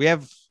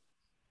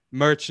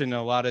merch in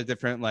a lot of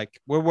different, like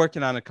we're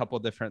working on a couple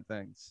different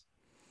things,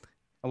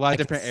 a lot of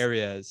different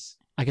areas.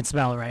 I can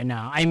smell it right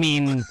now. I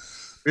mean,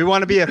 we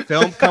want to be a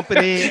film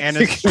company and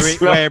a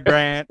streetwear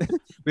brand.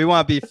 We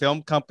want to be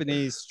film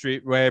companies,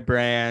 streetwear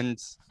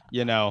brands,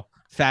 you know,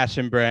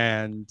 fashion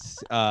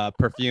brands,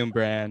 perfume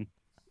brand.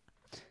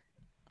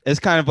 It's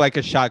kind of like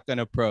a shotgun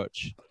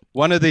approach.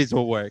 One of these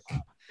will work.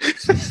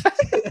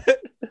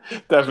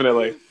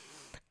 Definitely.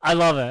 I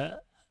love it.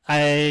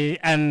 I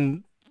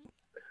am.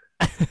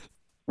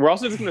 We're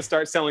also just going to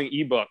start selling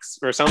ebooks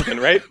or something,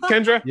 right,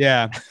 Kendra?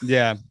 Yeah.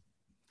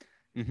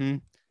 Mm-hmm.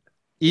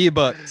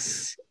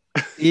 Ebooks.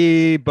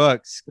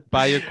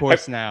 Buy your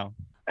course now.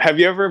 Have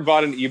you ever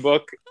bought an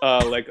ebook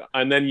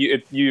and then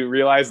you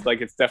realize like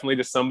it's definitely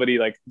just somebody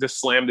like just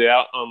slammed it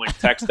out on like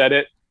text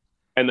edit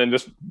and then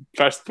just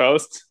pressed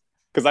post?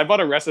 Because I bought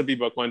a recipe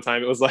book one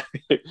time. It was like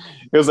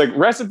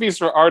recipes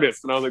for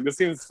artists, and I was like, this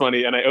seems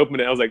funny. And I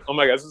opened it. I was like, oh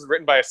my god, this was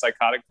written by a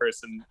psychotic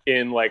person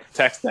in like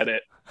text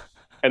edit,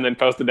 and then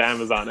posted to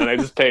Amazon. And I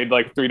just paid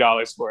like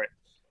 $3 for it.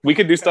 We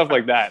could do stuff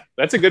like that.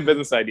 That's a good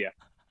business idea.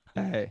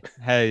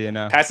 Hey, you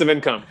know, passive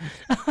income.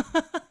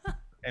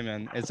 Hey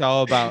man, it's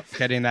all about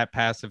getting that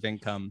passive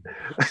income.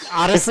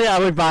 Honestly, I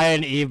would buy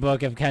an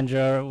ebook if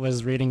Kendra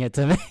was reading it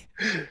to me.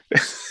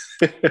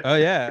 Oh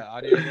yeah,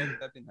 audiobook,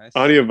 that'd be nice.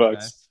 Audiobooks.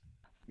 Nice.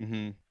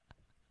 Mm-hmm.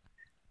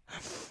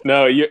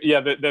 No,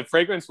 the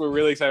fragrance. We're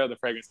really excited about the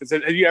fragrance.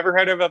 Have you ever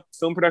heard of a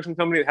film production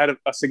company that had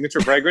a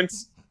signature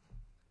fragrance?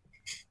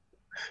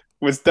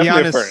 It was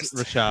definitely a first.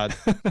 Rashad.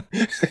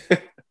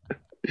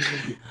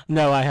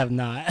 No, I have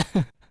not.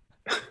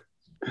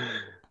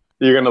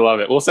 You're gonna love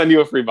it. We'll send you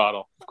a free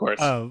bottle, of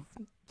course. Oh,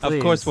 please.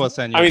 Of course we'll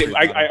send you. I mean,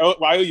 I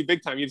owe you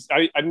big time.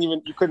 I didn't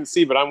even, you couldn't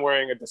see, but I'm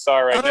wearing a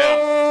Dessar right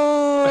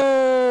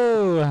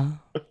now.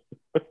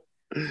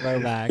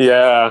 Throwback.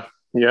 Yeah.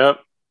 Yep.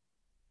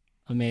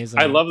 Amazing.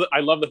 I love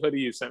the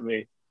hoodie you sent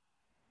me.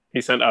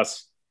 He sent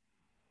us,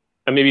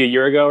 maybe a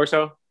year ago or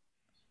so.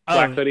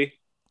 Black hoodie.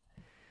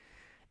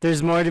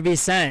 There's more to be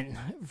sent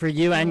for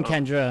you and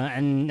Kendra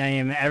and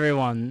Naeem,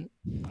 everyone.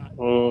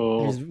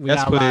 Oh, we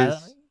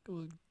got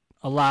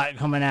a lot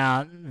coming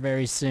out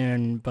very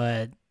soon,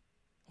 but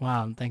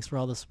wow, thanks for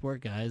all the support,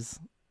 guys.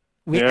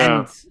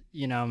 And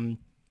you know,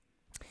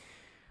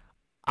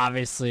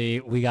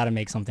 obviously we got to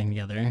make something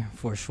together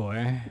for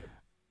sure.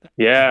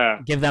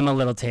 Yeah. Give them a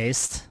little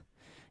taste.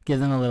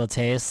 Taste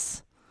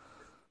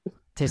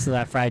of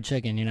that fried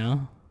chicken, you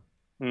know?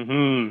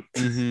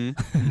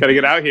 Gotta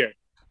get out here.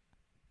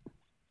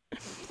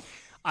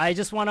 I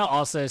just want to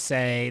also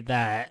say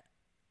that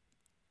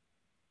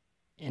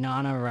in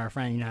honor of our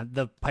friend, you know,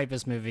 the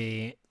Pipus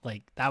movie,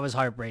 like, that was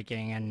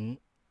heartbreaking and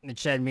it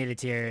shed me to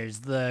tears.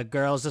 The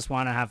Girls Just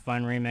Want to Have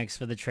Fun remix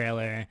for the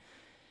trailer,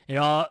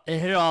 it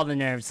hit all the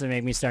nerves to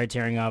make me start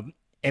tearing up.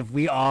 If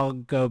we all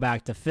go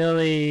back to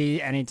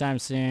Philly anytime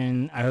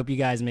soon, I hope you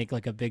guys make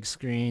like a big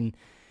screen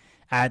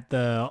at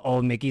the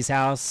old Mickey's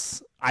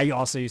house. I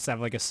also used to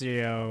have like a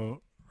studio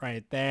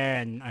right there,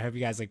 and I hope you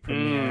guys like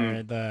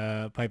premiere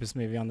the Pipus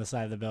movie on the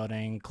side of the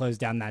building, close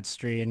down that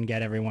street, and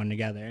get everyone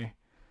together.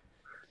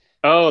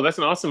 Oh, that's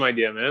an awesome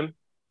idea, man.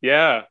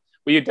 Yeah,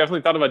 we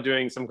definitely thought about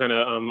doing some kind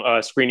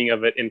of screening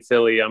of it in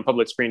Philly,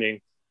 public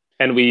screening,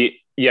 and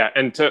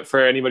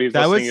for anybody who's listening,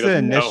 that was the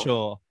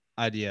initial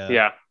idea.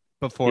 Yeah.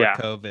 Before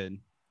COVID,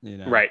 you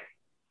know. Right.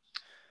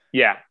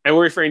 Yeah. And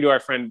we're referring to our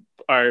friend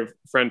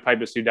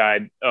Pipus, who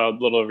died a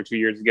little over 2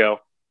 years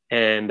ago,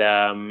 and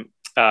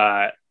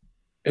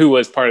who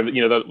was part of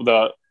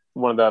the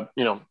one of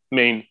the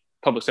main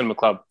Public Cinema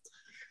Club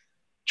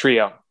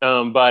trio.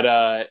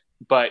 But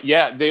But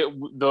yeah,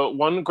 the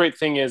one great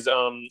thing is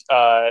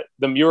the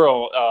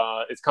mural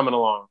is coming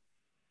along.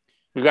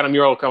 We've got a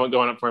mural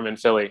going up for him in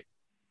Philly.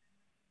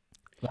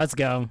 Let's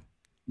go.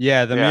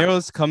 Yeah, the Yeah.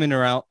 mural's coming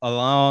around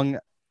along.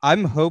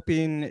 I'm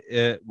hoping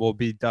it will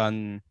be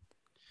done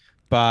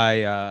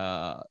by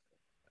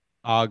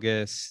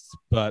August,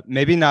 but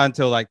maybe not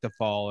until like the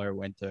fall or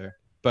winter.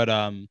 But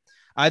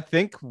I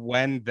think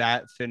when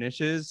that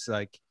finishes,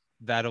 like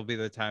that'll be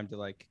the time to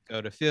like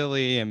go to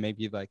Philly and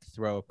maybe like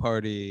throw a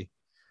party,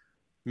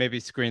 maybe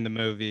screen the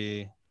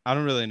movie. I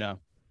don't really know,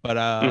 but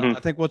Mhm. I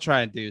think we'll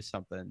try and do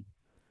something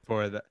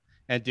for the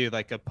and do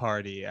like a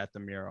party at the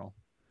mural,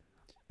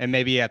 and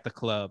maybe at the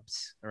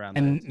clubs around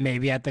there. And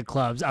maybe at the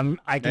clubs.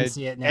 I can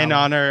see it now. In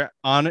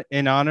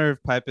honor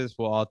of Pipus,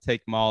 we'll all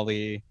take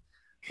Molly,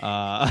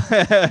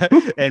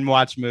 and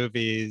watch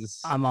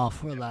movies. I'm all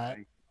for that.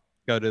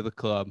 Go to the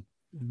club.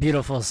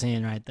 Beautiful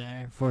scene right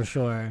there, for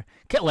sure.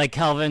 Like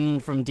Kelvin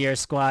from Deer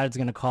Squad is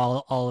gonna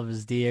call all of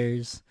his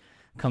deers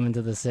coming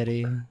to the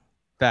city.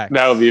 Back.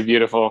 That would be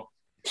beautiful.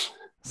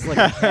 It's like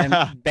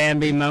a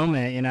Bambi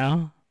moment, you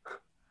know?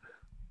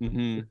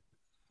 Hmm.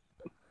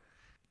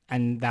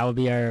 And that would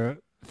be our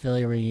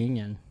Philly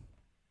reunion.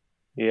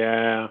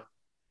 Yeah,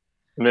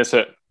 miss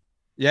it.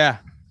 Yeah,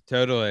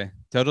 totally.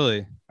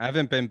 I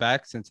haven't been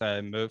back since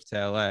I moved to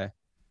LA.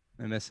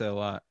 I miss it a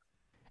lot.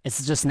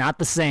 It's just not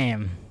the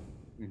same.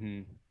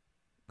 Hmm.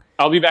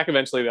 I'll be back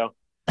eventually though.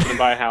 I'm gonna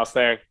buy a house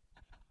there,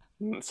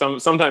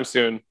 sometime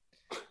soon.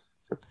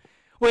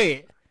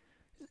 Wait,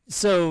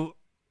 so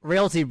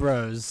Realty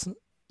Bros,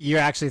 you're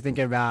actually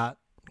thinking about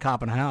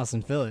copping a house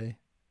in Philly?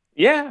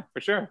 Yeah, for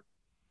sure.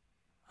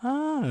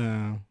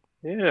 Oh.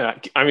 Yeah,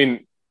 I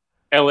mean,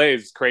 LA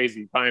is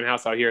crazy. Buying a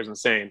house out here is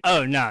insane.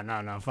 Oh,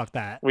 no. Fuck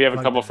that. We have a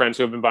Fuck couple that. friends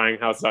who have been buying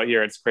houses out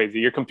here. It's crazy.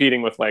 You're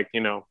competing with like,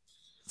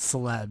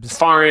 Celebs.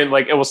 foreign,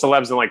 like it was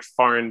celebs and like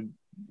foreign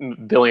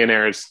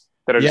billionaires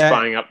that are Yeah. just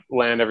buying up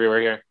land everywhere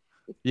here.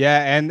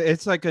 Yeah, and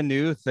it's like a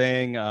new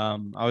thing. I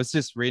was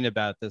just reading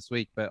about this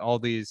week, but all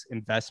these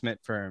investment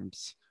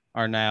firms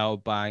are now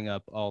buying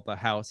up all the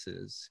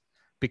houses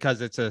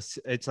because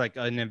it's like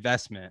an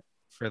investment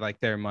for like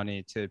their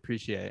money to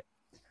appreciate.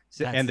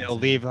 So, That's and they'll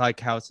insane. leave like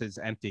houses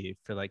empty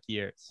for like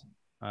years.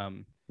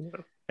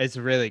 It's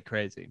really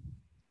crazy.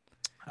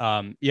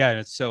 Yeah,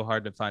 it's so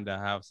hard to find a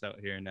house out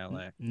here in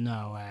LA.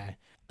 No way.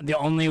 The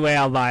only way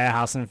I'll buy a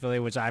house in Philly,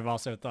 which I've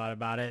also thought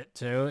about it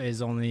too,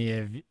 is only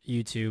if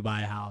you two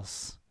buy a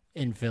house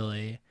in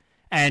Philly.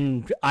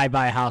 And I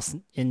buy a house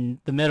in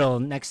the middle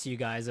next to you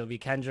guys. It'll be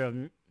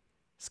Kendra,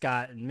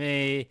 Scott, and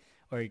me,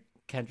 or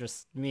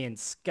Kendra, me, and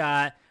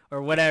Scott,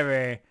 or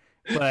whatever.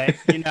 But,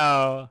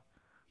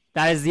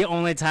 that is the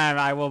only time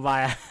I will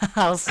buy a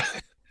house.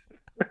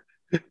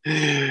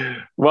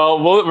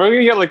 Well, we're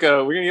gonna get like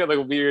a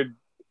weird,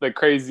 like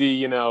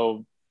crazy,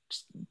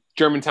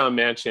 Germantown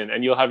mansion,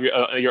 and you'll have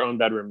your own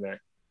bedroom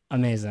there.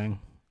 Amazing.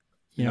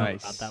 You know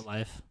Nice. about that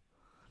life.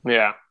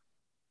 Yeah.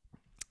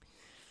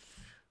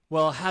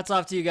 Well, hats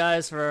off to you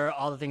guys for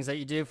all the things that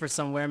you do for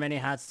some Wear Many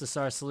Hats to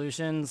Star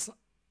Solutions.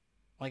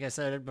 Like I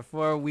said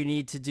before, we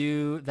need to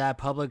do that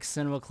Public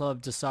Cinema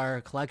Club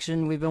Desire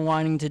collection we've been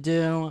wanting to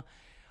do.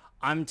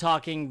 I'm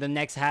talking the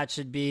next hat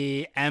should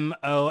be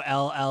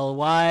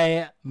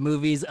MOLLY,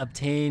 movies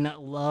obtain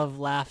love,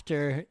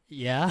 laughter.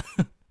 Yeah.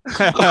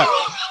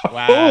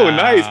 Wow. Oh,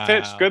 nice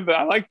pitch. Good.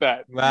 I like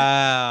that.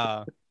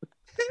 Wow.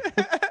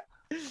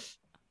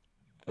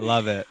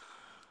 Love it.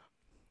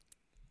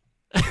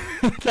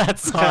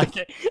 That's all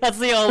that's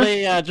the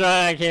only drawing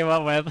I came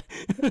up with.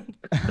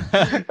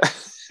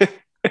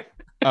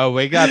 Oh,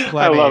 we got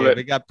plenty. love it.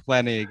 We got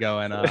plenty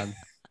going on.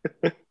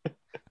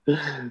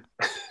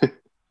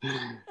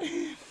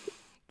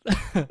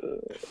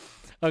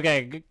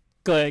 Okay,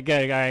 good.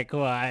 All right,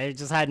 cool. I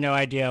just had no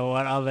idea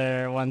what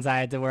other ones I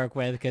had to work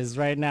with because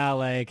right now,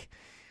 like,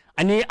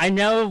 I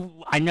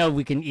know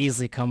we can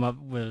easily come up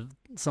with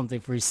something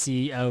for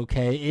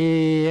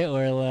COKE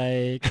or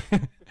like.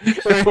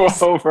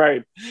 Oh,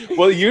 right.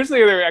 Well,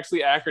 usually they're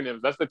actually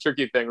acronyms. That's the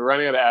tricky thing. We're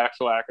running out of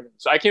actual acronyms.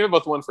 So I came up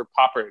with one for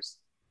poppers.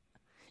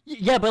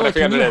 Yeah, but I like,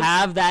 forget can what you it is.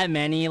 have that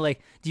many? Like,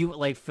 do you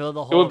like fill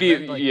the whole? It would be,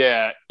 event, like,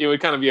 it would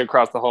kind of be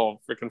across the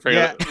whole freaking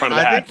Yeah, front of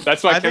the I hat. think-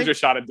 That's why I Kendra think-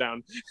 shot it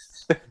down.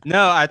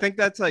 No, I think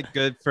that's like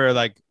good for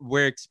like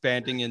we're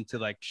expanding into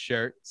like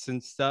shirts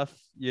and stuff,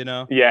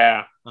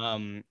 Yeah.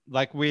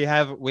 Like we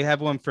have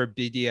one for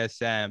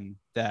BDSM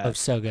that Oh,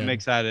 so good. I'm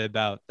excited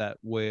about that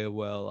we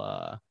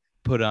will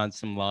put on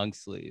some long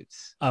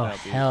sleeves. Oh,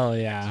 That'll be hell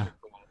yeah. super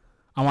cool.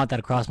 I want that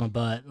across my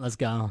butt. Let's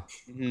go.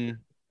 Mhm.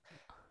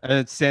 And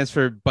it stands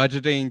for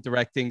budgeting,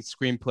 directing,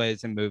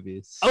 screenplays, and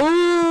movies.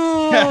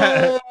 Oh,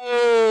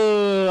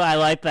 I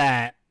like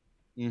that.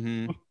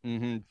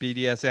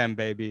 BDSM,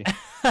 baby.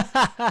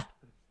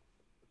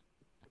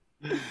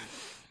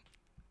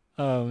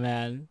 Oh,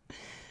 man.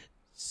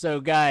 So,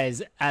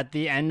 guys, at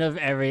the end of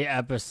every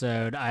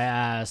episode, I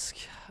ask,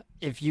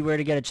 if you were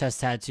to get a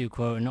chest tattoo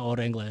quote in Old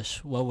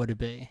English, what would it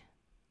be?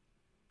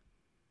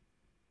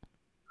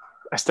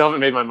 I still haven't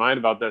made my mind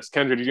about this.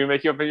 Kendra, did you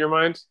make you up in your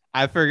mind?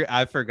 I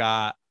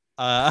forgot.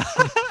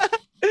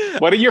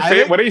 What are your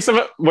what are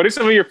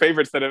some of your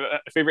favorites that have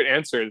favorite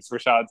answers,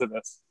 Rashad, to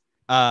this?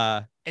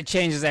 It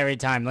changes every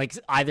time. Like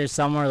either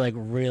some are like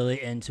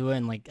really into it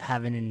and like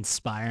have an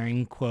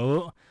inspiring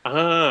quote.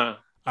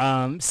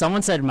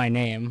 Someone said my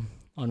name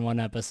on one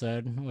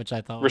episode, which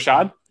I thought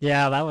Rashad?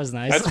 Yeah, that was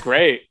nice. That's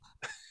great.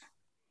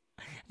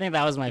 I think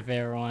that was my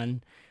favorite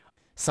one.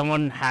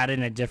 Someone had it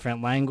in a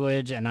different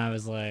language, and I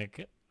was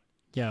like,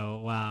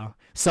 yo, wow.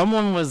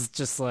 Someone was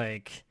just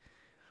like,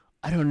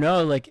 I don't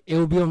know, like, it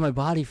will be on my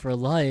body for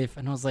life.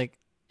 And I was like,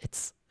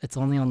 it's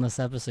only on this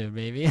episode,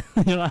 baby.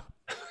 You know?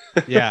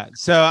 Yeah.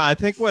 So I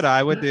think what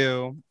I would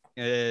do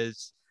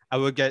is I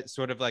would get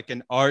sort of like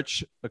an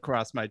arch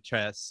across my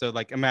chest. So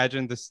like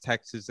imagine this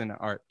text is in an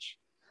arch.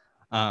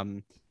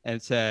 And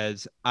it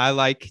says, I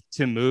like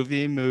to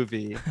movie.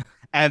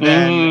 And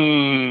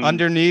then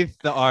underneath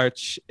the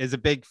arch is a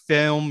big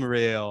film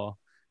reel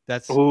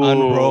that's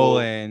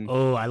unrolling.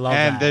 Oh, I love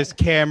and that. there's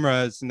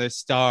cameras and there's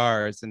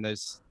stars and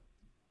there's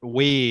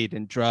weed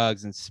and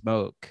drugs and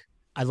smoke.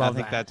 I love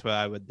think that's what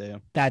I would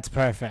do. That's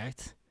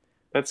perfect.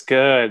 That's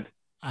good.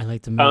 I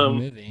like to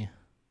movie.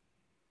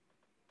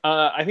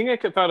 I think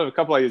I thought of a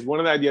couple ideas. One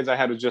of the ideas I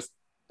had was just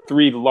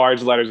 3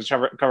 large letters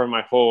to cover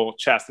my whole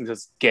chest and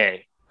just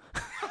gay.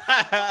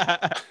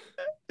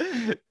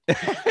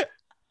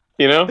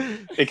 You know,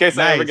 in case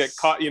I ever get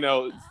caught,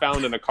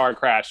 found in a car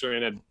crash or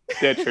in a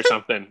ditch or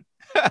something,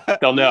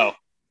 they'll know.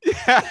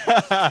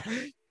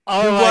 Oh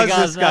my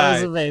gosh, that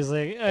was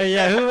amazing.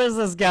 Yeah, who is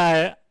this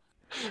guy?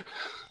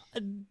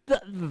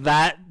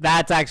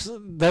 That's actually,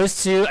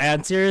 those 2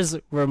 answers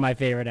were my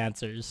favorite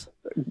answers.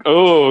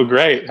 Oh,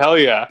 great. Hell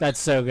yeah. That's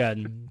so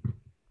good.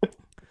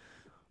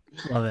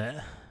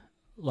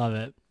 Love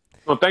it.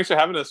 Well, thanks for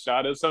having us,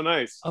 Chad. It was so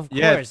nice. Of course.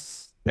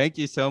 Yes. Thank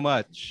you so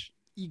much.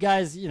 You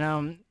guys,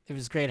 it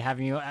was great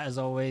having you as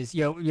always.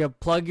 Yo,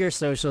 plug your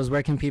socials.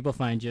 Where can people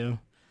find you?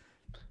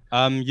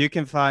 You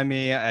can find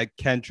me at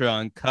Kendra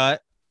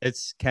Uncut.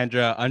 It's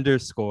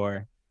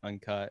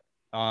Kendra_Uncut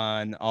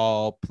on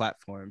all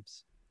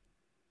platforms.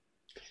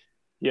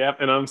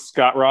 Yep, and I'm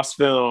Scott Ross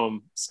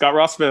Film,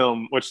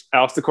 which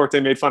Alex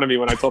DeCorte made fun of me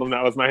when I told him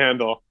that was my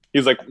handle. He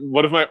was like,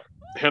 what if my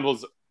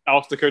handle's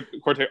Alex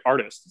DeCorte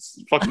Artist?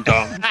 It's fucking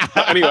dumb.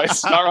 Anyway,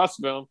 Scott Ross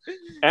Film.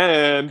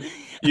 And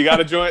you got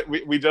to join.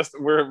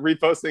 We're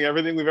reposting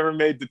everything we've ever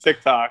made to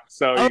TikTok.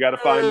 So you got to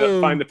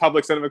find the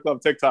Public Cinema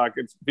Club TikTok.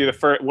 It's be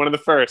one of the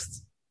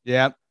first.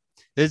 Yep.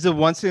 There's a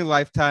once in a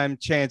lifetime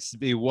chance to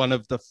be one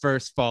of the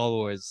first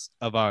followers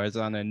of ours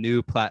on a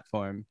new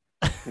platform.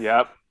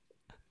 Yep.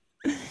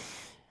 You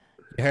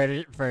heard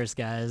it first,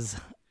 guys.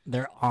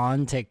 They're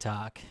on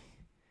TikTok.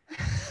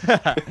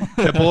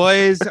 The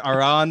boys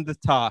are on the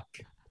talk.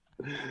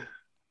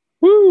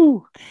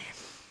 Woo!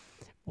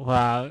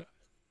 Wow.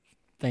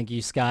 Thank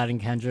you, Scott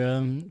and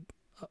Kendra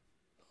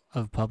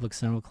of Public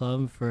Cinema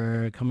Club,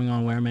 for coming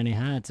on Wear Many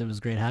Hats. It was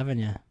great having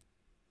you.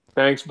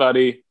 Thanks,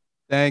 buddy.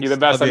 Thanks. You're the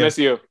best. I miss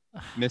you.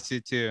 Miss you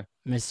too.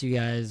 Miss you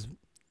guys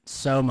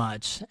so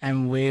much.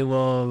 And we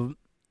will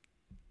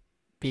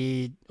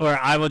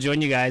I will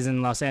join you guys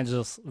in Los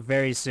Angeles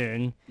very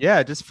soon.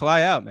 Yeah, just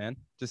fly out, man.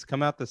 Just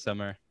come out this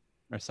summer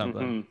or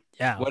something. Mm-hmm.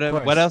 Yeah.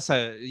 What else?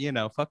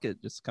 Fuck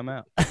it. Just come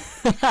out.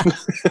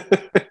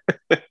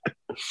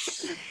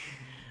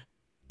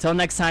 Till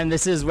next time,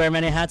 this is Wear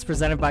Many Hats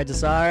presented by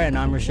Desar, and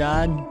I'm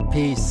Rashad.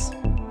 Peace.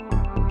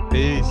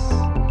 Peace.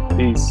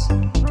 Peace.